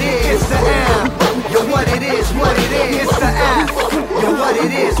 what it is. It's the M, yo, what it is, what it is. It's the F, yo, what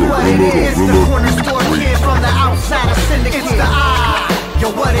it is, what it is. It's the corner store kid from the outside of Syndicate. It's the I, yo,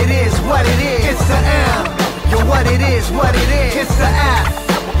 what it is, what it is. It's the M, yo, what it is, what it is. It's the F,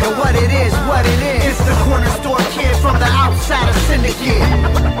 yo, what it is, what it is. It's the corner store kid from the outside of Syndicate.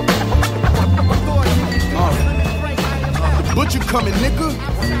 Butcher coming, nigga.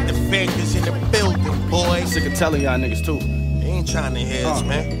 The Fakers in the building, boy. Sick of telling y'all niggas too. They ain't trying to hear us,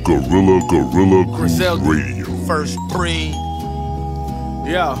 man. Gorilla Grooves Radio. First breed.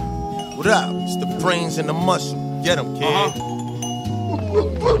 Yeah. What up? It's the brains and the muscle. Get 'em, kid.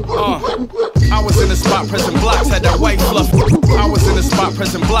 I was in the spot pressing blocks, had that white fluffing. I was in the spot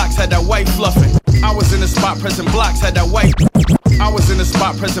pressing blocks, had that white fluffing. I was in the spot pressing blocks, had that white. I was in the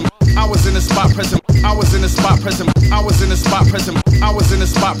spot pressing. I was in the spot pressing. I was in the spot pressing. I was in the spot pressing. I was in the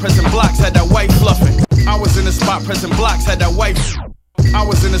spot pressing blocks, had that white fluffing. I was in the spot pressing blocks, had that white. I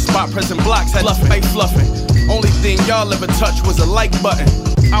was in the spot pressing blocks, had white fluffing. Only thing y'all ever touched was a like button.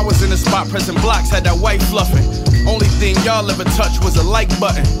 I was in the spot pressing blocks, had that white fluffing. Only thing y'all ever touched was a like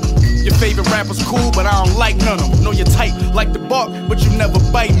button. Your favorite rapper's cool, but I don't like none of them. Know you're tight like the bark, but you never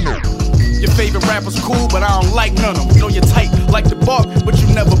bite me. Your favorite rapper's cool, but I don't like none of them. Know you're tight like the bark, but you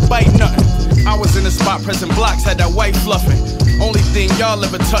never bite nothing. I was in the spot pressing blocks, had that white fluffing. Only thing y'all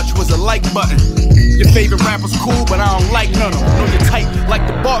ever touched was a like button. Your favorite rapper's cool, but I don't like none of them. Know you're tight like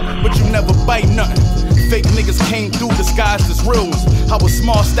the bark, but you never bite nothing. Fake niggas came through disguised as real ones. I was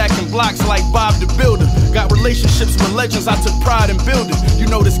small stacking blocks like Bob the Builder. Got relationships with legends I took pride in building. You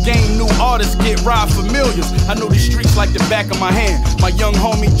know this game, new artists get ride familiars. I know these streets like the back of my hand. My young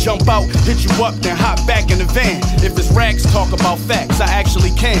homie jump out, hit you up, then hop back in the van. If it's rags, talk about facts, I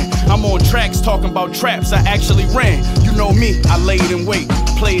actually can. I'm on tracks talking about traps, I actually ran. You know me, I laid in wait,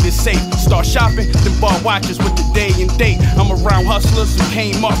 played it safe. Start shopping, then bought watches with the day and date. I'm around hustlers who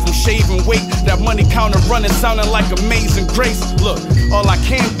came up from shaving weight. That money counter running, sounding like Amazing Grace. Look, all I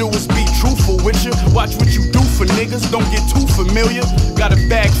can do is be truthful with you. Watch what you do for niggas, don't get too familiar. Got a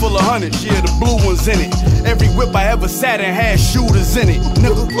bag full of hundreds, yeah, the blue ones in it. Every whip I ever sat in had shooters in it,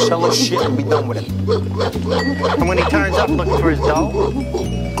 nigga. Sell us shit and be done with it. And when he turns up looking for his dough,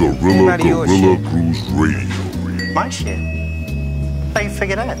 Gorilla Grooves Radio. my shit. How you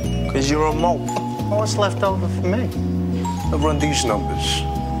figure that? Cause you're a mope. What's left over for me? I run these numbers.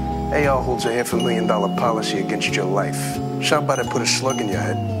 AR holds a $500,000 policy against your life. Shot by to put a slug in your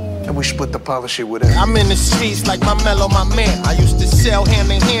head, and we split the policy with him. I'm in the streets like my mellow, my man. I used to sell hand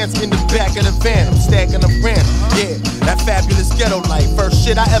in hands in the back of the van. I'm stacking a rent, yeah, that fabulous ghetto life. First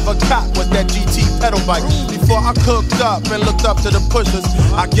shit I ever caught was that GT pedal bike. Before I cooked up and looked up to the pushers,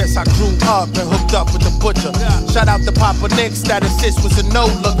 I guess I grew up and hooked up with the butcher. Shout out to Papa Nick, status sis was a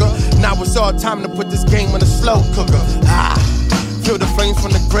no-looker. Now it's all time to put this game in a slow cooker. Feel the flames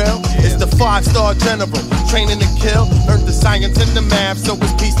from the grill. It's the 5-star general, training to kill. Earned the science and the math, so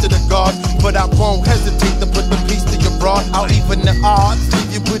it's peace to the gods. But I won't hesitate to put the piece to your broad. I'll even the odds,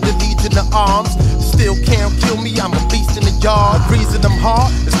 leave you with the legion of arms. Still can't kill me, I'm a beast in the yard. Reason I'm hard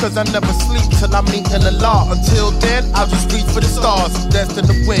is cause I never sleep till I'm meeting the law. Until then, I'll just reach for the stars, destined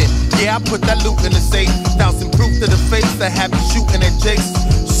to win. Yeah, I put that loot in the safe. 1,000 proof to the face that have you shooting at Jake's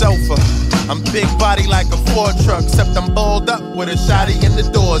sofa. I'm big body like a Ford truck, except I'm balled up with a shotty and the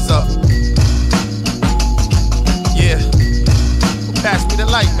doors up. Yeah, pass me the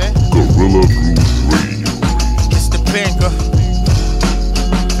light, man. Gorilla Grooves Radio. It's the banker,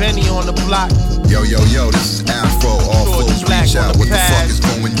 Benny on the block. Yo, this is Afro, all foes reach out. What the fuck is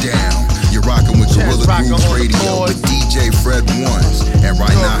going down? You're rocking with Gorilla Grooves Radio with DJ Fred Ones and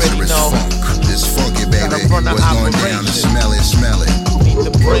Rhinoceros Funk. This funky baby, what's going down? To smell it, smell it. Need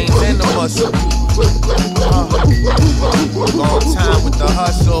the brains and the muscle. Long time with the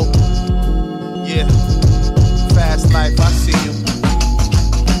hustle. Yeah, fast life, I see you.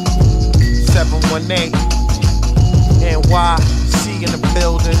 718 NYC in the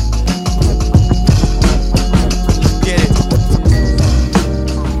building. Let's get it.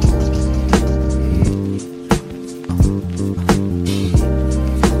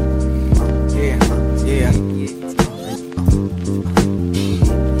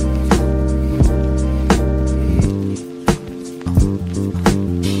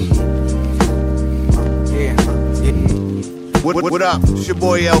 What up? It's your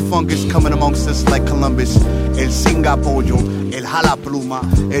boy El Funk is coming amongst us like Columbus. El Singa Pollo, el Jala Pluma,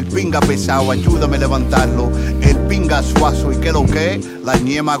 el Pinga Pesado, ayúdame a levantarlo, el Pinga Suazo, y que lo que, la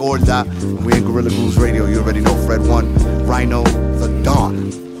Ñema Gorda. And we in Gorilla Grooves Radio, you already know Fred One, Rhino, The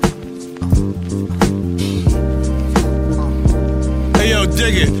Dawn. Hey yo,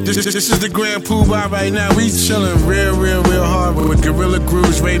 dig it. This is the Grand Poobah right now. We chilling real hard with Gorilla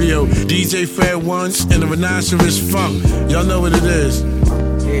Grooves Radio, DJ Fred Ones, and the Rhinoceros Funk. Y'all know what it is.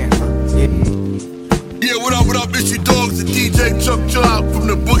 Yeah, what up, it's your dogs, the DJ Chuck Chop from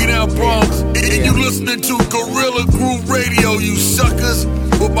the Boogie Down Bronx. And you listening to Gorilla Groove Radio, you suckers,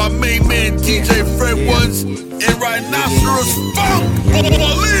 with my main man DJ Fred Ones and Rhinoceros Funk.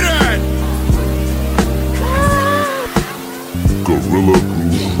 Believe that! Gorilla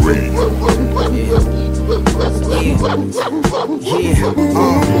Grooves Radio.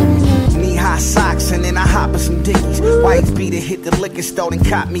 Knee-high socks and then I hop in some Dickies. White beater hit the liquor store and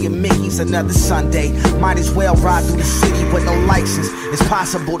caught me a Mickey's. Another Sunday, might as well ride through the city with no license. It's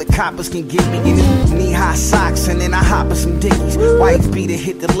possible the coppers can get me in it. Knee-high socks and then I hop in some Dickies. White beater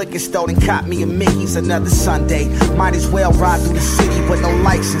hit the liquor store and caught me a Mickey's. Another Sunday, might as well ride through the city with no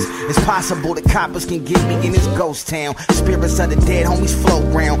license. It's possible the coppers can get me in this ghost town. Spirits of the dead homies float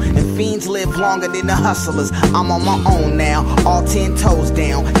round, and fiends live longer than the hustlers. I'm on my own now, all 10 toes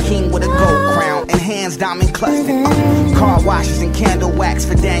down, king with a gold crown and hands diamond clustered. Car washes and candle wax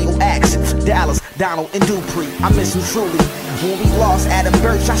for Daniel Axe, Dallas, Donald, and Dupree. I miss him truly. When we lost Adam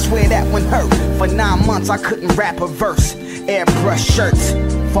Birch, I swear that one hurt. For 9 months I couldn't rap a verse. Airbrush shirts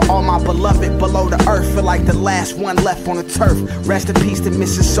for all my beloved below the earth. Feel like the last one left on the turf. Rest in peace to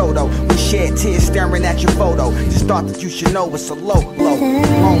Mrs. Soto. We shed tears staring at your photo. Just thought that you should know it's a low,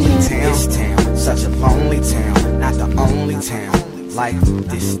 lonely town. This town, such a lonely town. Not the only town like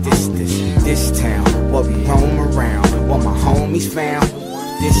this town. What we roam around, what my homies found.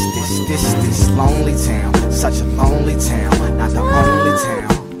 This lonely town, such a lonely town. Not the only town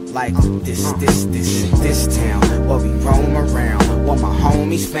like this town where we roam around, where my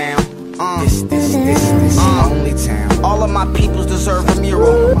homies found. This lonely town. All of my peoples deserve a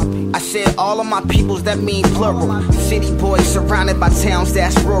mural. I said all of my peoples, that mean plural. City boys surrounded by towns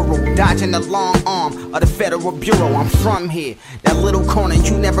that's rural, dodging the long arm of the Federal Bureau. I'm from here, that little corner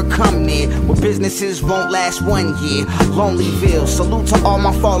you never come near, where businesses won't last 1 year. Lonelyville, salute to all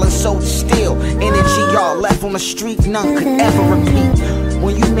my fallen soldiers still. Energy y'all left on the street, none could ever repeat.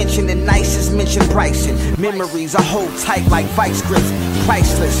 When you mention the nicest, mention Bryson. Memories I hold tight like vice grips,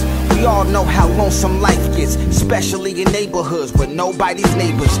 priceless. We all know how lonesome life gets, especially in neighborhoods where nobody's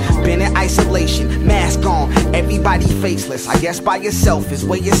neighbors. Been in isolation, mask on, everybody faceless. I guess by yourself is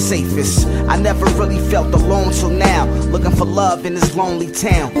where you're safest. I never really felt alone till now, looking for love in this lonely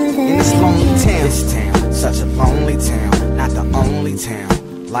town. In this lonely town. This town, such a lonely town, not the only town.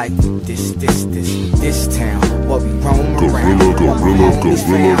 Like this town where we roam around. This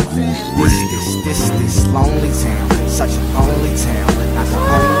lonely town, such a lonely town, not the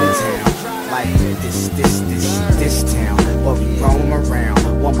only town. Like this town where we roam around,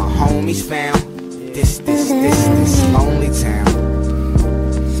 where my homies found. This lonely town,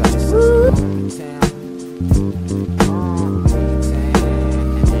 such a lonely town.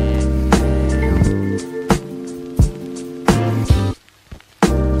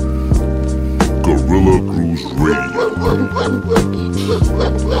 Gorilla Grooves Radio.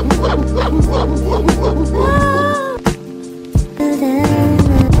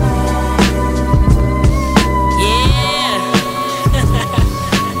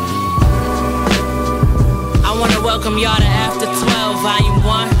 I want to welcome y'all to After 12, Volume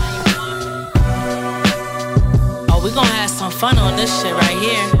 1. Oh, we gonna have some fun on this shit right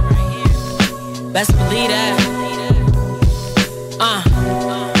here. Best believe that.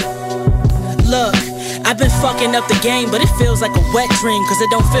 Look, I've been fucking up the game, but it feels like a wet dream. Cause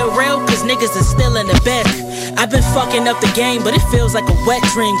it don't feel real, cause niggas is still in the bed. I've been fucking up the game, but it feels like a wet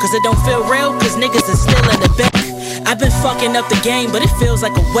dream. Cause it don't feel real, cause niggas is still in the bed. I've been fucking up the game, but it feels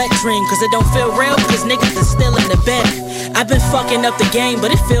like a wet dream. Cause it don't feel real, cause niggas is still in the bed. I've been fucking up the game, but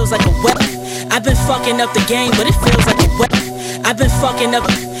it feels like a wet. I've been fucking up the game, but it feels like a wet. I've been fucking up.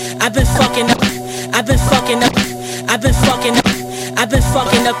 I've been fucking up. I've been fucking up. I've been fucking up. I've been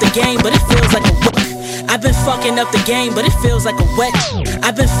fucking up the game, but it feels like a wet. I've been fucking up the game, but it feels like a wet.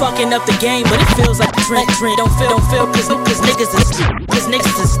 I've been fucking up the game, but it feels like a dream. Don't feel, cause niggas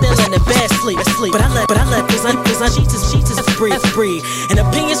is still in the bed, sleep. But I let, cause sheets is free. And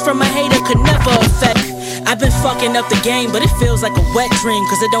opinions from a hater could never affect. I've been fucking up the game, but it feels like a wet dream.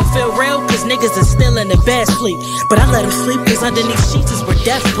 Cause it don't feel real, cause niggas is still in the bed, sleep. But I let them sleep, cause underneath sheets is where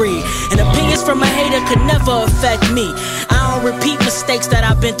death breed. And opinions from a hater could never affect me. I don't repeat mistakes that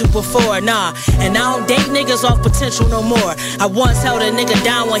I've been through before, nah. And I don't date niggas off potential no more. I once held a nigga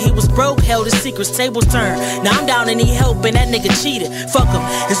down when he was broke, held his secrets, tables turned. Now I'm down and need help and that nigga cheated. Fuck him.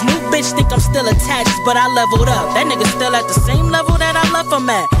 His new bitch think I'm still attached, but I leveled up. That nigga still at the same level that I left him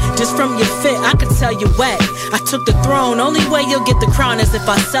at. Just from your fit, I could tell you whack. I took the throne, only way you'll get the crown is if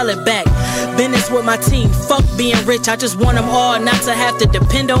I sell it back. Business with my team, fuck being rich. I just want them all not to have to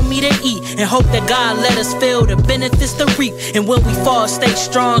depend on me to eat. And hope that God let us feel the benefits to reap. And when we fall, stay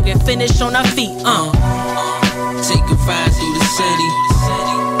strong and finish on our feet. Take a ride through the city.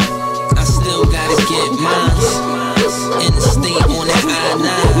 I still gotta get mine. In the state on that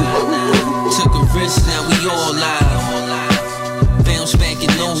I-9. Took a risk, now we all live. Bounce back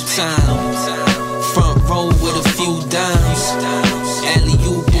in no time. Front row with a few dimes.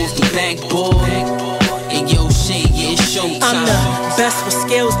 Alley-oop off the backboard. And yo shit, yeah, it's showtime. I'm the best with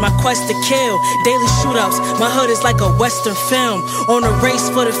skills, my quest to kill. Daily shootouts, my hood is like a western film. On a race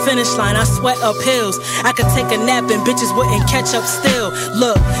for the finish line, I sweat up hills. I could take a nap and bitches wouldn't catch up still.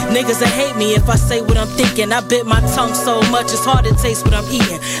 Look, niggas that hate me if I say what I'm thinking. I bit my tongue so much it's hard to taste what I'm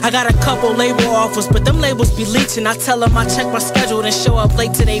eating. I got a couple label offers, but them labels be leeching. I tell them I check my schedule and show up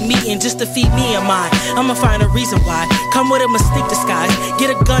late to they meeting just to feed me and mine. I'ma find a reason why. Come with a mystique disguise, get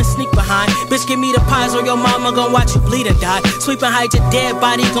a gun, sneak behind. Bitch, give me the pies or your mama gon' watch you bleed and die. Sweep and hide your dead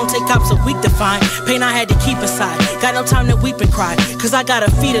body, gon' take cops a week to find. Pain I had to keep inside, got no time to weep and cry. Cause I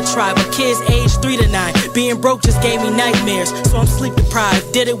gotta feed a tribe of kids aged 3 to 9. Being broke just gave me nightmares, so I'm sleep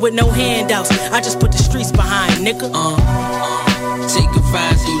deprived. Did it with no handouts, I just put the streets behind, nigga. Take a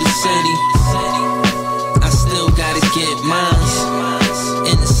ride through the city. I still gotta get mine.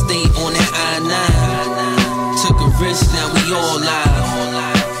 In the state on that I-9. Took a risk, now we all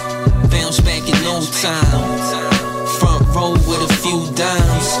live. Bounce back in no time. Front row with a few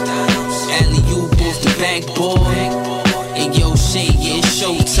dimes. Alley-oop off the backboard. And yo shit, yeah, it's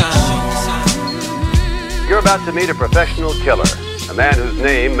showtime. You're about to meet a professional killer. a man whose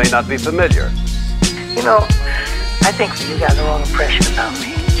name may not be familiar. You know, I think you got the wrong impression about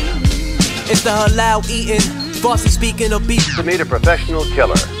me. It's the halal eating, bossy speaking of beef. To meet a professional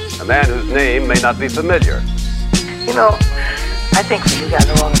killer, a man whose name may not be familiar. You know, I think you got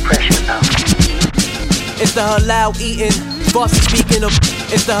the wrong impression about me. It's the halal eating, bossy speaking of.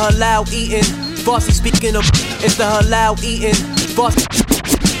 It's the halal eating, bossy speaking of. It's the halal eating, bossy.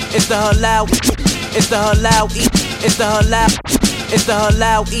 It's the halal. It's the halal eat. It's the halal. It's the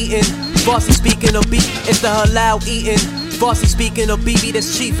halal eating, bossy speaking of beef. It's the halal eating, bossy speaking of BB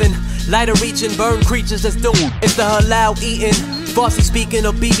that's chiefin'. Lighter reaching, burn creatures that's doing. It's the halal eating, bossy speaking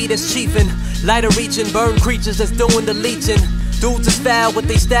of BB that's chiefin'. Lighter reaching, burn creatures that's doing the leeching. Dudes is foul with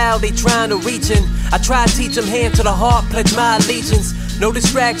they style, they trying to reach in. I try to teach them hand to the heart, pledge my allegiance. No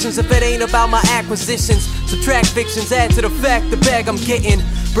distractions if it ain't about my acquisitions. Subtract fictions, add to the fact the bag I'm getting.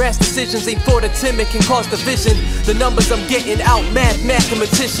 Brass decisions ain't for the timid, can cause division. The numbers I'm getting out,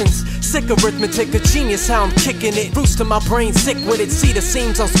 mathematicians. Sick arithmetic, a genius how I'm kicking it. Roots to my brain, sick with it. See the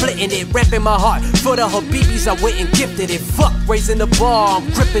seams, I'm splitting it. Rapping my heart for the Habibis, I went and gifted it. Fuck raising the bar, I'm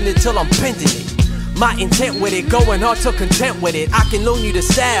gripping it till I'm bending it. My intent with it, going hard to content with it. I can loan you the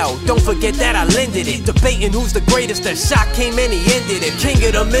style, don't forget that I lended it. Debating who's the greatest, that shot came and he ended it. King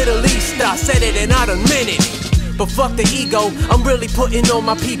of the Middle East, I said it and I done meant it. But fuck the ego, I'm really putting on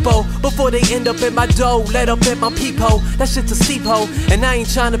my peepo. Before they end up in my dough, let up at my peephole. That shit's a steep hole, and I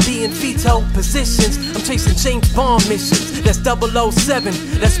ain't trying to be in veto positions. I'm chasing James Bond missions, that's 007,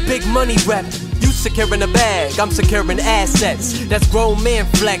 that's big money rap. You securing a bag, I'm securing assets. That's grown man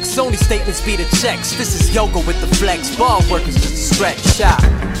flex, only statements be the checks. This is yoga with the flex, bar work is just a stretch shot.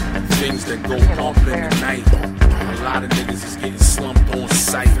 Things that go bump in the night. A lot of niggas is getting slumped on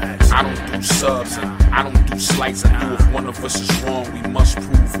sight. I don't do subs, I don't do slights. I do if one of us is wrong, we must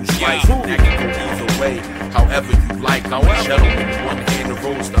prove who's right. That can go either way, however you like. I'm a gentleman, one hand a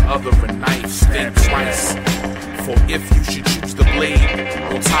rose, the other a knife. Stab twice. For if you should choose the blade,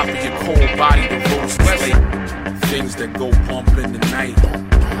 on top of your cold body, the rose blade. Things that go bump in the night.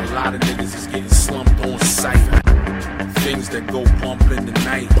 A lot of niggas is getting slumped on sight. Things that go bump in the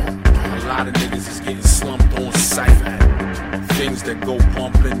night. A lot of niggas is getting slumped on sight. Things that go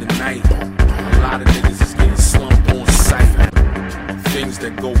bump in the night. A lot of niggas is getting slumped on sight. Things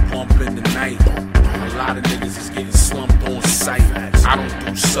that go bump in the night. A lot of niggas is getting slumped on sight. I don't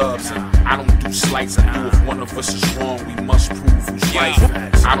do subs, I don't do slights. I do if one of us is wrong, we must prove who's right.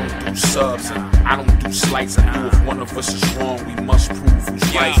 I don't do subs, I don't do slights. I do if one of us is wrong, we must prove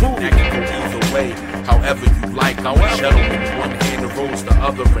who's right. That can go either way, however you like. I'm a gentleman, one hand a rose, the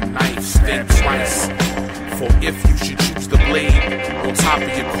other a knife. Stab twice. For if you should choose the blade, on top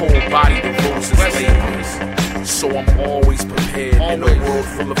of your cold body, the rose is laid. So I'm always prepared. In a world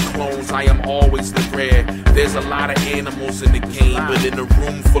full of clones, I am always the rare. There's a lot of animals in the game, but in a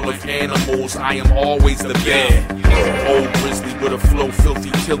room full of animals, I am always the bear. Old grizzly with a flow,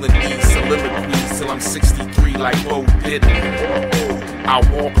 filthy killing these soliloquies till I'm 63 like Bo Diddley. I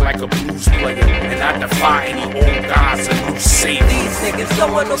walk like a blues player, and I defy any old gods and new saviors. These niggas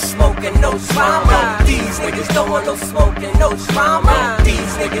don't want no smoking, no drama. These niggas don't want no smoking, no drama.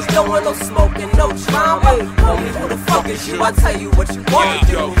 These niggas don't want no smoking, no drama. Homie, who the fuck is you? I tell you what you wanna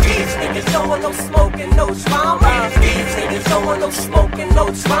do. These niggas don't want no smoking, no drama. These niggas don't want no smoking, no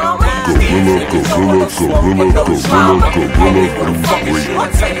drama. These niggas don't want no smoking, no drama. Homie, who the fuck is you? I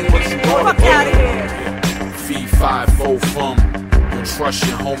tell you what you wanna do. Fuck out of here. Fee 5-4 from. Trust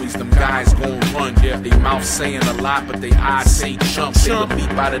your homies, them guys gon' run. Yeah, they mouth saying a lot, but they eyes say chump. They the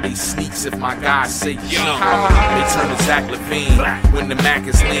leap out of they sneaks if my guys say jump. They turn to Zach Levine when the Mac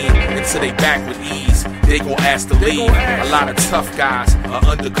is lean until they back with ease. They gon' ask to leave. A lot of tough guys are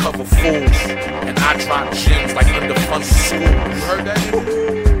undercover fools, and I drop gems like underfunded schools. You heard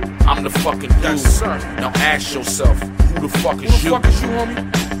that? I'm the fucking dude. Now ask yourself, who the fuck is you?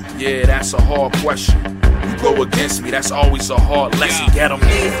 Yeah, that's a hard question. Go against me, that's always a hard lesson. Get 'em.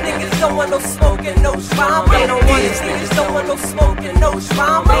 These niggas don't want no smoking, no drama. They don't want these niggas don't want no smoking, no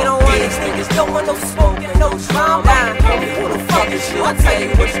drama. They don't want these niggas don't want no smoking, no drama. Homie, who the fuck is you? I tell you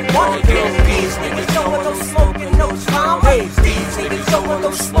what you wanna do. These niggas don't want no smoking, no drama. These niggas don't want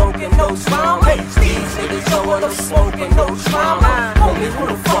no smoking, no drama. These niggas don't want no smoking, no drama. Homie, who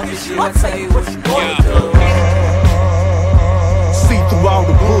the fuck is you? I tell you what you wanna do. Through all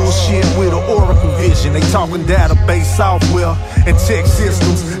the bullshit with an oracle vision. They talking database software and tech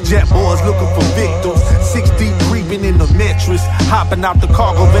systems. Jet boys looking for victims. 6 deep creeping in the mattress. Hopping out the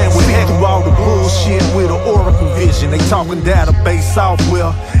cargo van with heck. Through all the bullshit with an oracle vision. They talking database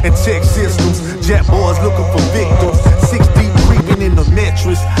software and tech systems. Jet boys looking for victims. 6 deep creeping. creeping in the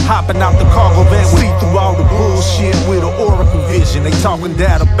mattress, hopping out the cargo van. See through all the bullshit with an oracle vision. They talking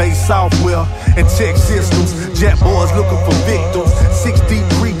database software and tech systems. Jet boys looking for victims. 6 deep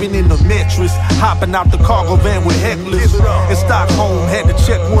creeping in the mattress, hopping out the cargo van with hecklers. In Stockholm, had to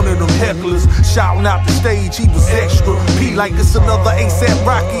check one of them hecklers. Shouting out the stage, he was extra. P like it's another ASAP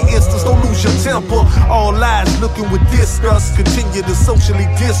Rocky instance. Don't lose your temper. All lies looking with disgust. Continue to socially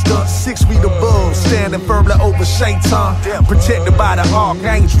distance. 6 feet above, standing firmly over Shaitan. Protected by the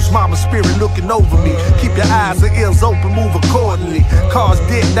archangels. Mama spirit looking over me. Keep your eyes and ears open, move accordingly. Cars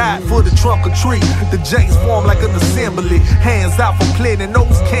dead died for the trunk or tree. The J's form like an assembly. Hands out for plenty,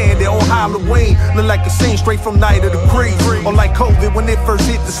 nose candy on Halloween. Look like a scene straight from Night of the Creed. Or like COVID when it first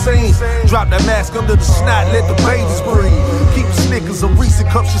hit the scene. Drop that mask under the snot, let the babies breathe. Keep the Snickers and Reese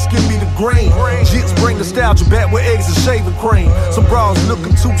cups, just give me the green. Jits bring nostalgia back with eggs and shaving cream. Some bras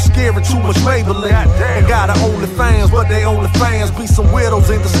looking too scary, too much Maybelline. And got a OnlyFans, but they OnlyFans be some widows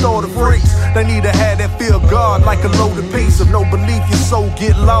in the store, the freaks. They need to have that fear guard like a loaded piece. Of no belief, your soul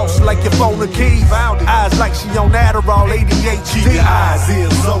get lost like your phone or keys. Eyes like she on Adderall, ADHD. Keep your eyes,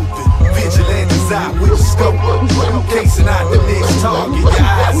 ears open. Vigilantes out with the scope. Casing out the next target. Your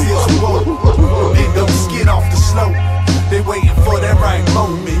eyes, ears open. Then don't skid off the slope. They waiting for that right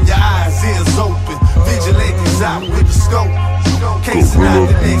moment. Your eyes, ears open. Vigilantes out with the scope. Casing out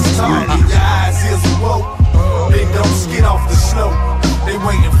the next target. Your eyes, ears open. Then don't skid off the slope. They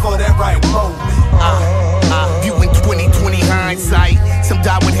waiting for that right moment. Viewing 20/20 hindsight. Some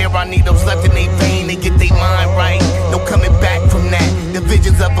die with hair on needles left in their vein. They get their mind right. No coming back from that. The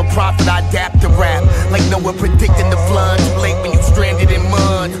visions of a prophet, I adapt to rap. Like Noah predicting the flood. Too late when you stranded in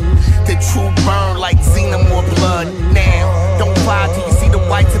mud. The truth burn like xenomorph blood. Now, don't fly till you see the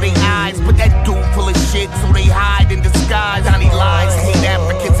whites of their eyes. But that dude full of shit, so they hide in disguise. Johnny lies, hate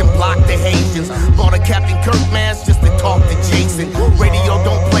Africans and block the Haitians. Bought a Captain Kirk mask just to talk to Jason. Radio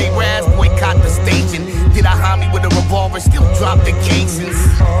don't play Raz, boycott the station. Did I homie with a revolver, still drop the casings.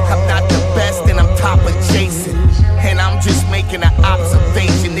 I'm not the best and I'm top of Jason. And I'm just making an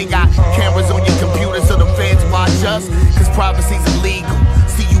observation. They got cameras on your computer so the feds watch us. Cause privacy's illegal.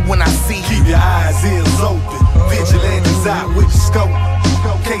 See you when I see you. Keep your eyes, ears open. Vigilantes out with the scope.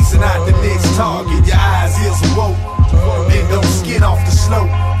 Casing out the next target. Your eyes, ears awoke. Then don't skid off the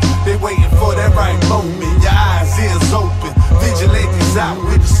slope. They waiting for that right moment. Your eyes, ears open. Vigilantes out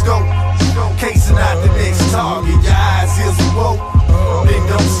with the scope. Casing out the next target. Your eyes, ears awoke. Then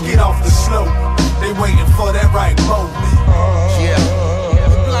don't skid off the slope. They waiting for that right moment. Yeah.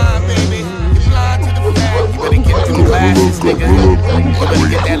 You're blind, baby. You're blind to the fact. You better get them glasses, nigga. You better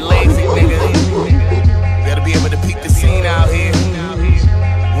get that lazy, nigga. You better be able to peek the scene out here.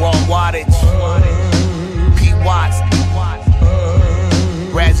 Raw wattage. Pete Watts.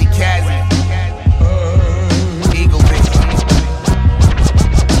 Razzie Kazzy. Eagle bitch.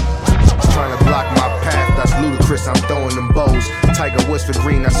 Trying to block my path, that's ludicrous. I'm throwing them bows. Tiger Woods for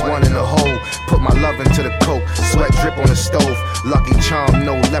green, that's one in the hole. Put my love into the coke, sweat drip on the stove. Lucky charm,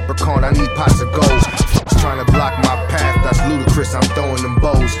 no leprechaun, I need pots of gold. Trying to block my path, that's ludicrous. I'm throwing them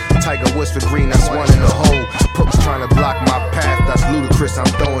bows. Tiger Woods for green, that's one in the hole. Trying to block my path, that's ludicrous. I'm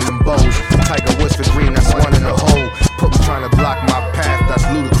throwing them bows. Tiger Woods for green, that's one in the hole. Trying to block my path, that's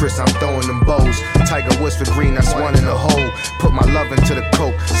ludicrous. I'm throwing them bows. Tiger Woods for green, that's one in the hole. Put my love into the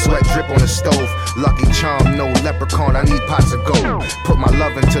coke, sweat drip on the stove. Lucky charm, no leprechaun, I need pots of gold. Put my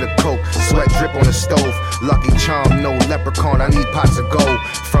love into the coke, sweat drip on the stove. Lucky charm, no leprechaun, I need pots of gold.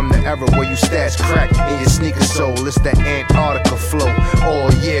 From the era where you stash crack in your sneaker sole, it's that Antarctica flow.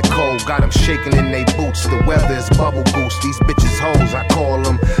 All year cold, got them shaking in they boots. The weather is bubble goose, these bitches hoes, I call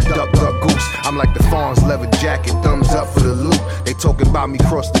them duck duck goose. I'm like the Fawn's leather jacket, thumbs up for the loot. They talking about me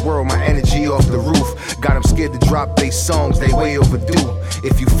cross the world, my energy off the roof. Got them scared to drop they songs, they way overdue.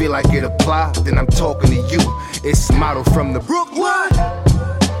 If you feel like it apply, then I'm talking to you. It's a motto from the Brooklyn.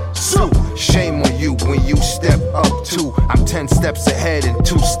 So, shame on you when you step up to. I'm 10 steps ahead and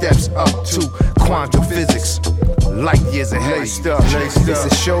 2 steps up to quantum physics. Light years ahead. Laced up, laced up. It's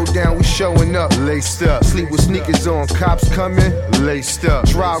a showdown, we showing up. Laced up. Sleep with sneakers on, cops coming. Laced up.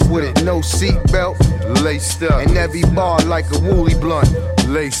 Drive with it, no seatbelt. Laced up. And every bar like a woolly blunt.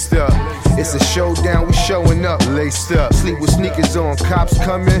 Laced up. It's a showdown, we showing up. Laced up. Sleep with sneakers on, cops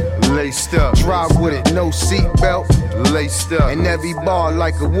coming. Laced up. Drive with it, no seatbelt. Laced up. And every bar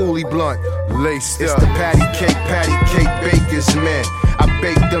like a woolly blunt. Laced it's up. The patty cake bakers, man. I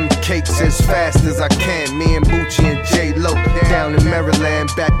bake them cakes as fast as I can. Me and Bucci and J-Lo down in Maryland.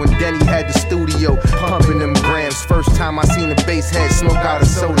 Back when Denny had the studio, pumping them grams. First time I seen a bass head smoke out a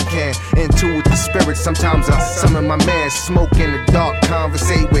soda can. Into a the spirit. Sometimes I summon my man, smoke in the dark,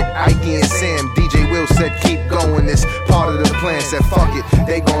 conversate with Ike and Sam. DJ Will said keep going, it's part of the plan. Said fuck it,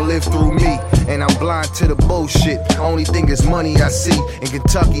 they gon' live through me. And I'm blind to the bullshit, only thing is money I see. In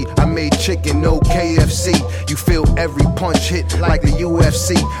Kentucky, I made chicken, no KFC. You feel every punch hit like the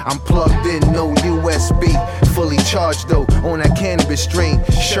UFC. I'm plugged in, no USB. Fully charged though, on that cannabis strain.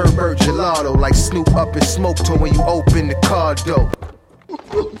 Sherbert gelato, like Snoop up in smoke till when you open the car door.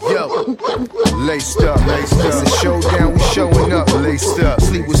 Yo, laced up, it's a showdown, we showing up, laced up.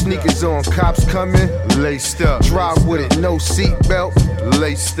 Sleep with sneakers on, cops coming, laced up. Drive with it, no seatbelt,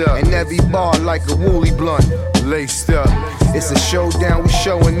 laced up. And every bar like a woolly blunt, laced up. It's a showdown, we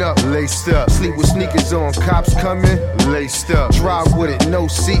showing up, laced up. Sleep with sneakers on, cops coming, laced up. Drive with it, no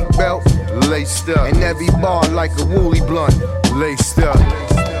seatbelt, laced up. And every bar like a woolly blunt, laced up.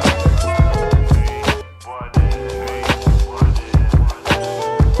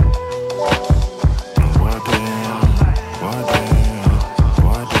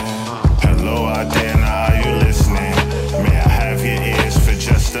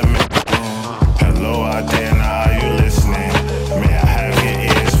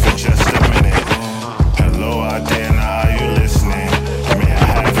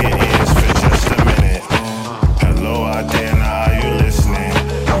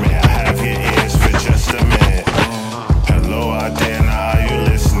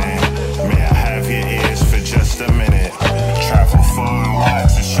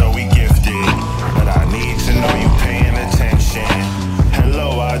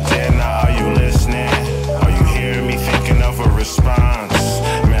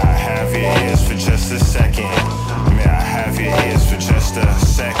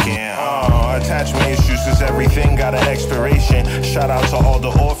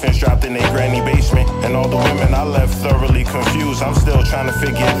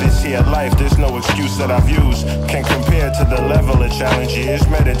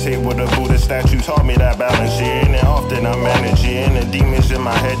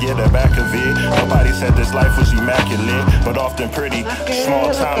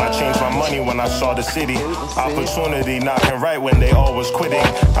 City. Opportunity knocking right when they all was quitting.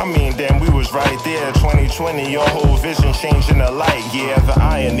 I mean, damn, we was right there. 2020, your whole vision changing the light. Yeah, the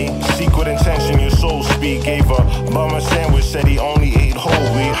irony. Secret intention, your soul speak. Gave a bummer sandwich, said he only ate whole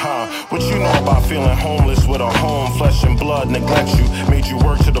wheat. What you know about feeling homeless with a home? Flesh and blood neglect you. Made you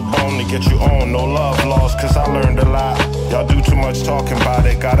work to the bone to get you on. No love lost, cause I learned a lot. Y'all do too much talking about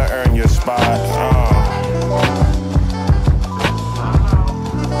it. Gotta earn your spot.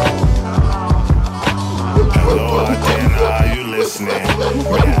 Hello, I dare now, are you listening?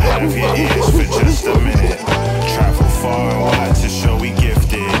 May I have your ears for just a minute? Travel far and wide to show we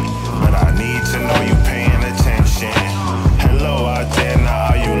gifted, but I need to know you paying attention. Hello, I dare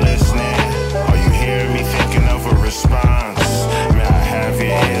now, are you listening? Are you hearing me thinking of a response? May I have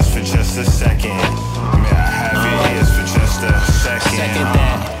your ears for just a second? May I have your ears for just a second? Second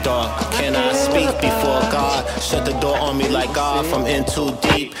that thought, can I speak before God? Shut the door on me like God from in too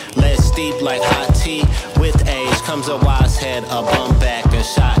deep. Led steep like hot tea. With age comes a wise head, a bum back and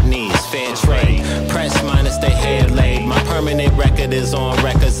shot knees. Fair trade, press minus they hair laid. My permanent record is on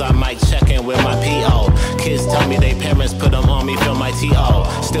records. I might check in with my P.O. Kids tell me they parents put them on me, feel my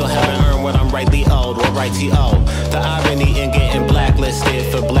T.O. Still haven't earned what I'm rightly owed, or right T.O. The irony in getting blacklisted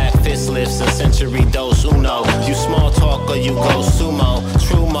for black fist lifts and century dose uno. You small talk or you go sumo.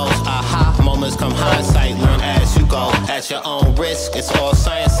 True most aha moments come hindsight. Learn as you go at your own risk. It's all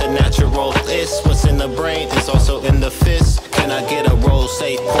science and natural. It's what's in the brain is also in the fist. Can I get a roll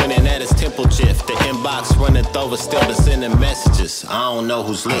safe pointing at his temple jiff? The inbox running over still to sending messages. I don't know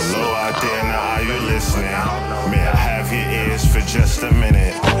who's listening. Hello out there, now are you listening? May I have your ears for just a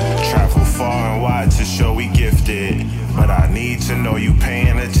minute? Travel far and wide to show we gifted, but I need to know you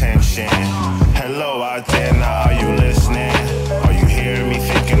paying attention. Hello out there, now are you listening? Are you hearing me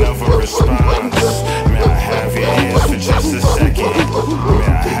thinking of a response? May I have your ears for just a second? May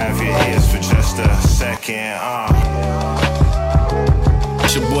I have your ears for just a second?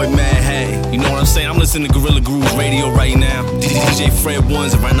 It's your boy Mad Hay, you know what I'm saying? I'm listening to Gorilla Grooves Radio right now. DJ Fred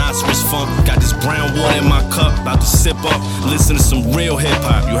Ones and Rhinoceros Funk. Got this brown water in my cup, about to sip up, listen to some real hip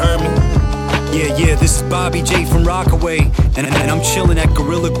hop. You heard me? Yeah, this is Bobby J from Rockaway, and I'm chilling at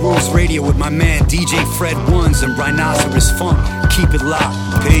Gorilla Grooves Radio with my man DJ Fred Ones and Rhinoceros Funk. Keep it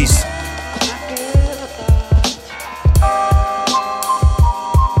locked. Peace.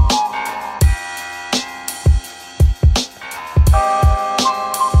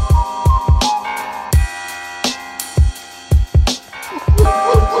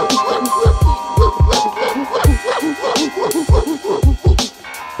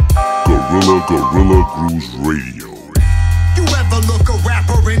 Gorilla Gorilla Grooves Radio. You ever look a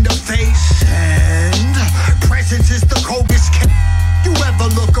rapper in the face and presence is the coldest case? You ever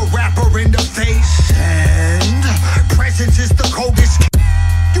look a rapper in the face and presence is the coldest case?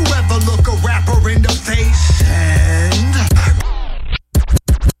 You ever look a rapper in the face and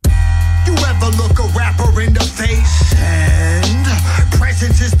you ever look a rapper in the face and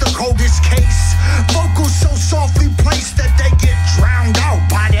presence is the coldest case? Vocals so softly placed that they get drowned out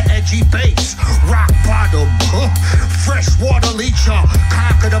by the edgy bass. Rock bottom, freshwater leecher,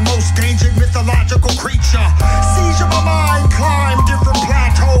 conquer the most dangerous mythological creature. Seizure my mind, climb different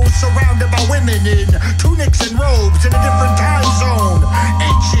plateaus, surrounded by women in tunics and robes in a different time zone.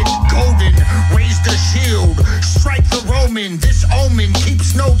 Ancient, golden, raise the shield, strike the Roman. This omen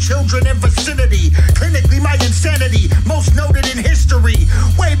keeps no children in vicinity. Clinically, my insanity, most noted in history.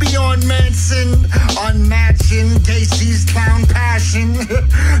 Way beyond Manson, unmatching Gacy's clown passion.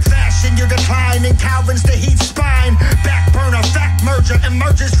 Fashion your decline in Calvin's the heat spine. Back burner, fact merger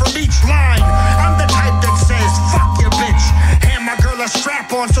emerges from each line. I'm the type that says, fuck your bitch. Hand my girl a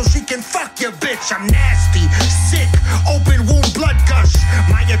strap on so she can fuck your bitch. I'm nasty, sick, open wound, blood gush.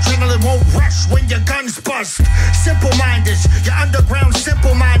 My adrenaline won't rush when your guns bust. Simple minders, your underground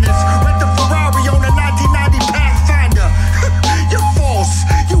simple minders. Rent the Ferrari on a 1990 Pathfinder. You're false,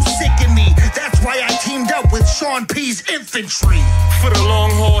 you sicken me. That's why I teamed up with Sean P's infantry. For the long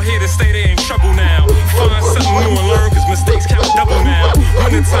haul, here to stay there in trouble now. Find something new and learn, cause mistakes count double now.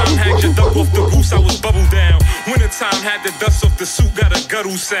 Wintertime had your duck off the goose, I was bubble down. Wintertime had the dust off the suit, got a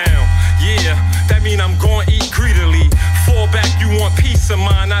guttural sound. Yeah, that mean I'm gon' eat greedily. Fall back, you want peace of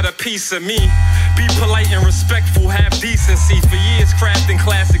mind, not a piece of me. Be polite and respectful, have decency. For years crafting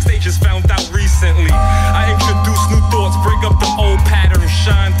classics, they just found out recently. I introduce new thoughts, break up them old patterns.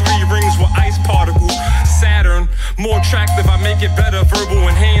 Shine 3 rings with ice particles. Saturn, more attractive, I make it better, verbal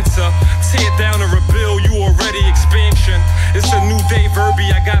enhancer. Tear down or rebuild, you already expansion. It's a new day,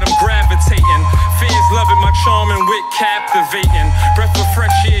 Verbi, I got them gravitating. Fans loving my charm and wit captivating. Breath of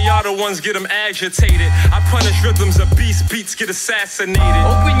fresh air, y'all the ones get them agitated. I punish rhythms of beats get assassinated.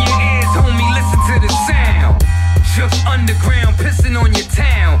 Open your ears, homie, listen to the sound. Just underground, pissing on your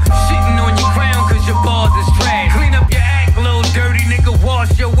town. Shitting on your crown cause your bars is trash. Clean up your act, little dirty nigga,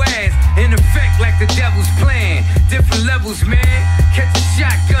 wash your ass. In effect like the devil's plan. Different levels, man. Catch a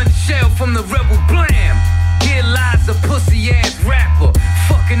shotgun shell from the rebel blam. Here lies a pussy ass rapper.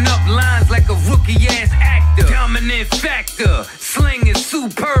 Fucking up lines like a rookie ass actor. Dominant factor, sling is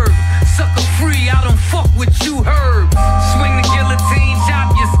superb. Sucker free, I don't fuck with you herbs. Swing the guillotine,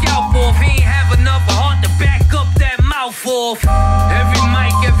 chop your scalp off. He ain't have enough heart to back up that mouth off. Every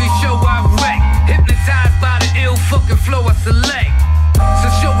mic, every show I wreck. Hypnotized by the ill fucking flow I select. So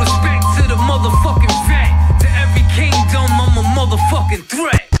show respect to the motherfucking vet. To every kingdom, I'm a motherfucking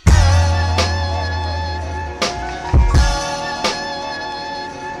threat.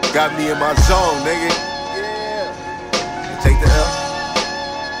 Got me in my zone, nigga. Yeah. Take the L.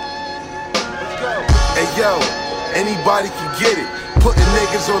 Let's go. Hey yo, anybody can get it. Putting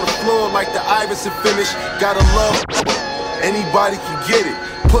niggas on the floor like the Iverson finish. Gotta love. Anybody can get it.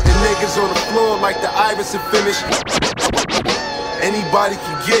 Putting niggas on the floor like the Iverson finish. Anybody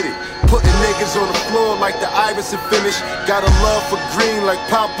can get it. Putting niggas on the floor like the Iverson finish. Got a love for green like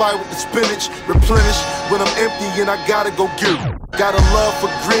Popeye with the spinach. Replenish when I'm empty and I gotta go get it. Got a love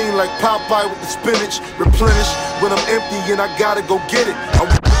for green like Popeye with the spinach. Replenish when I'm empty and I gotta go get it.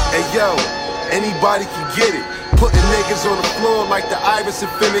 Hey yo, anybody can get it. Putting niggas on the floor like the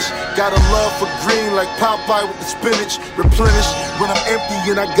Iverson finish. Got a love for green like Popeye with the spinach. Replenish when I'm empty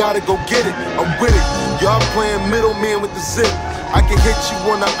and I gotta go get it. I'm with it. Y'all playing middleman with the zip. I can hit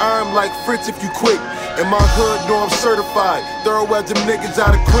you on the arm like Fritz if you quick. In my hood, know I'm certified. Thorough as them niggas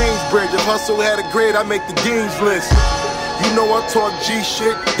out of Queensbridge. If hustle had a grade, I make the dean's list. You know I talk G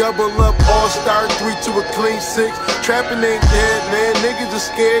shit, double up, all-star, 3 to a clean 6. Trapping ain't dead, man, niggas are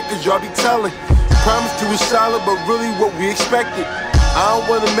scared cause y'all be telling. Promise to is solid, but really what we expected. I don't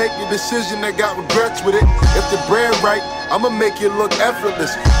wanna make a decision that got regrets with it. If the bread right, I'ma make it look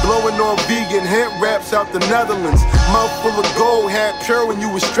effortless. Blowing on vegan hemp wraps out the Netherlands. Mouth full of gold, hat pure when you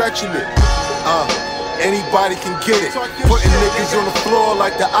was stretching it. Anybody can get it. Putting niggas on the floor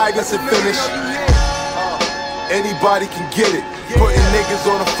like the Iverson finish. Anybody can get it. Putting niggas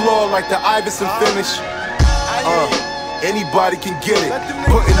on the floor like the Iverson finish. Anybody can get it.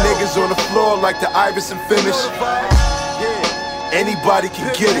 Putting niggas on the floor like the Iverson finish. Anybody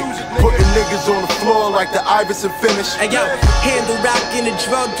can get it. Putting niggas on the floor like the Iverson finish. Hey yo, handle rock in the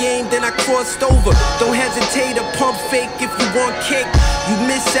drug game, then I crossed over. Don't hesitate to pump fake if you want cake. You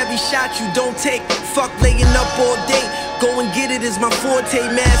miss every shot you don't take. Fuck laying up all day. Go and get it is my forte.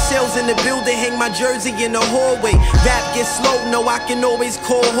 Mad sales in the building, hang my jersey in the hallway. Rap gets slow, no, I can always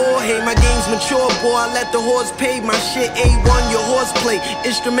call Jorge. My game's mature, boy, I let the horse pay. My shit A1, your horseplay.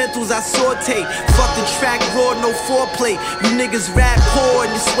 Instrumentals I saute. Fuck the track raw, no foreplay. You niggas rap poor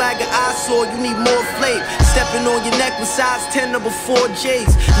and your swagger I saw. You need more flavor. Stepping on your neck with size 10 number 4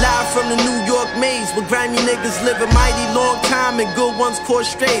 J's. Live from the New York maze, where grimy niggas live a mighty long time and good ones cause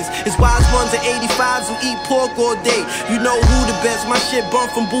strays. It's wise ones and 85s who eat pork all day. You know who the best, my shit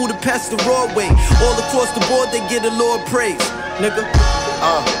bump from Budapest to Broadway. All across the board they get a Lord praise, nigga.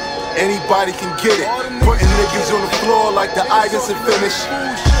 Anybody can get it. Putting niggas on the floor like the Iverson finish.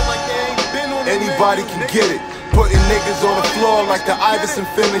 Anybody can get it. Putting niggas on the floor like the Iverson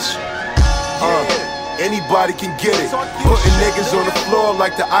finish. Anybody can get it. Putting niggas on the floor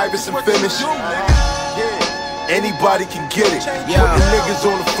like the Iverson finish. Anybody can get it. Putting niggas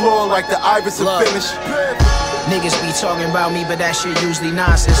on the floor like the Iverson finish. Niggas be talking about me, but that shit usually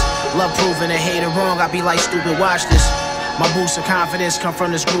nonsense. Love proving a hater wrong, I be like, stupid, watch this. My boost of confidence come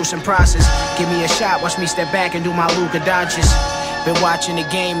from this gruesome process. Give me a shot, watch me step back and do my Luka Doncic. Been watching the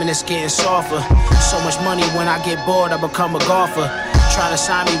game and it's getting softer. So much money when I get bored, I become a golfer. Try to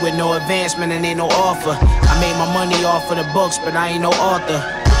sign me with no advancement and ain't no offer. I made my money off of the books, but I ain't no author.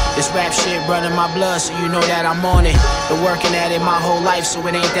 This rap shit running my blood, so you know that I'm on it. Been working at it my whole life, so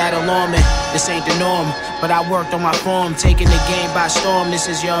it ain't that alarming. This ain't the norm, but I worked on my form, taking the game by storm.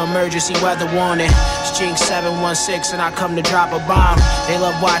 This is your emergency weather warning. It's Jinx 716 and I come to drop a bomb. They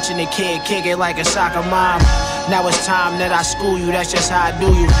love watching the kid kick it like a soccer mom. Now it's time that I school you, that's just how I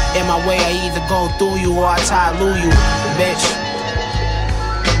do you. In my way, I either go through you or I tie loo you, bitch.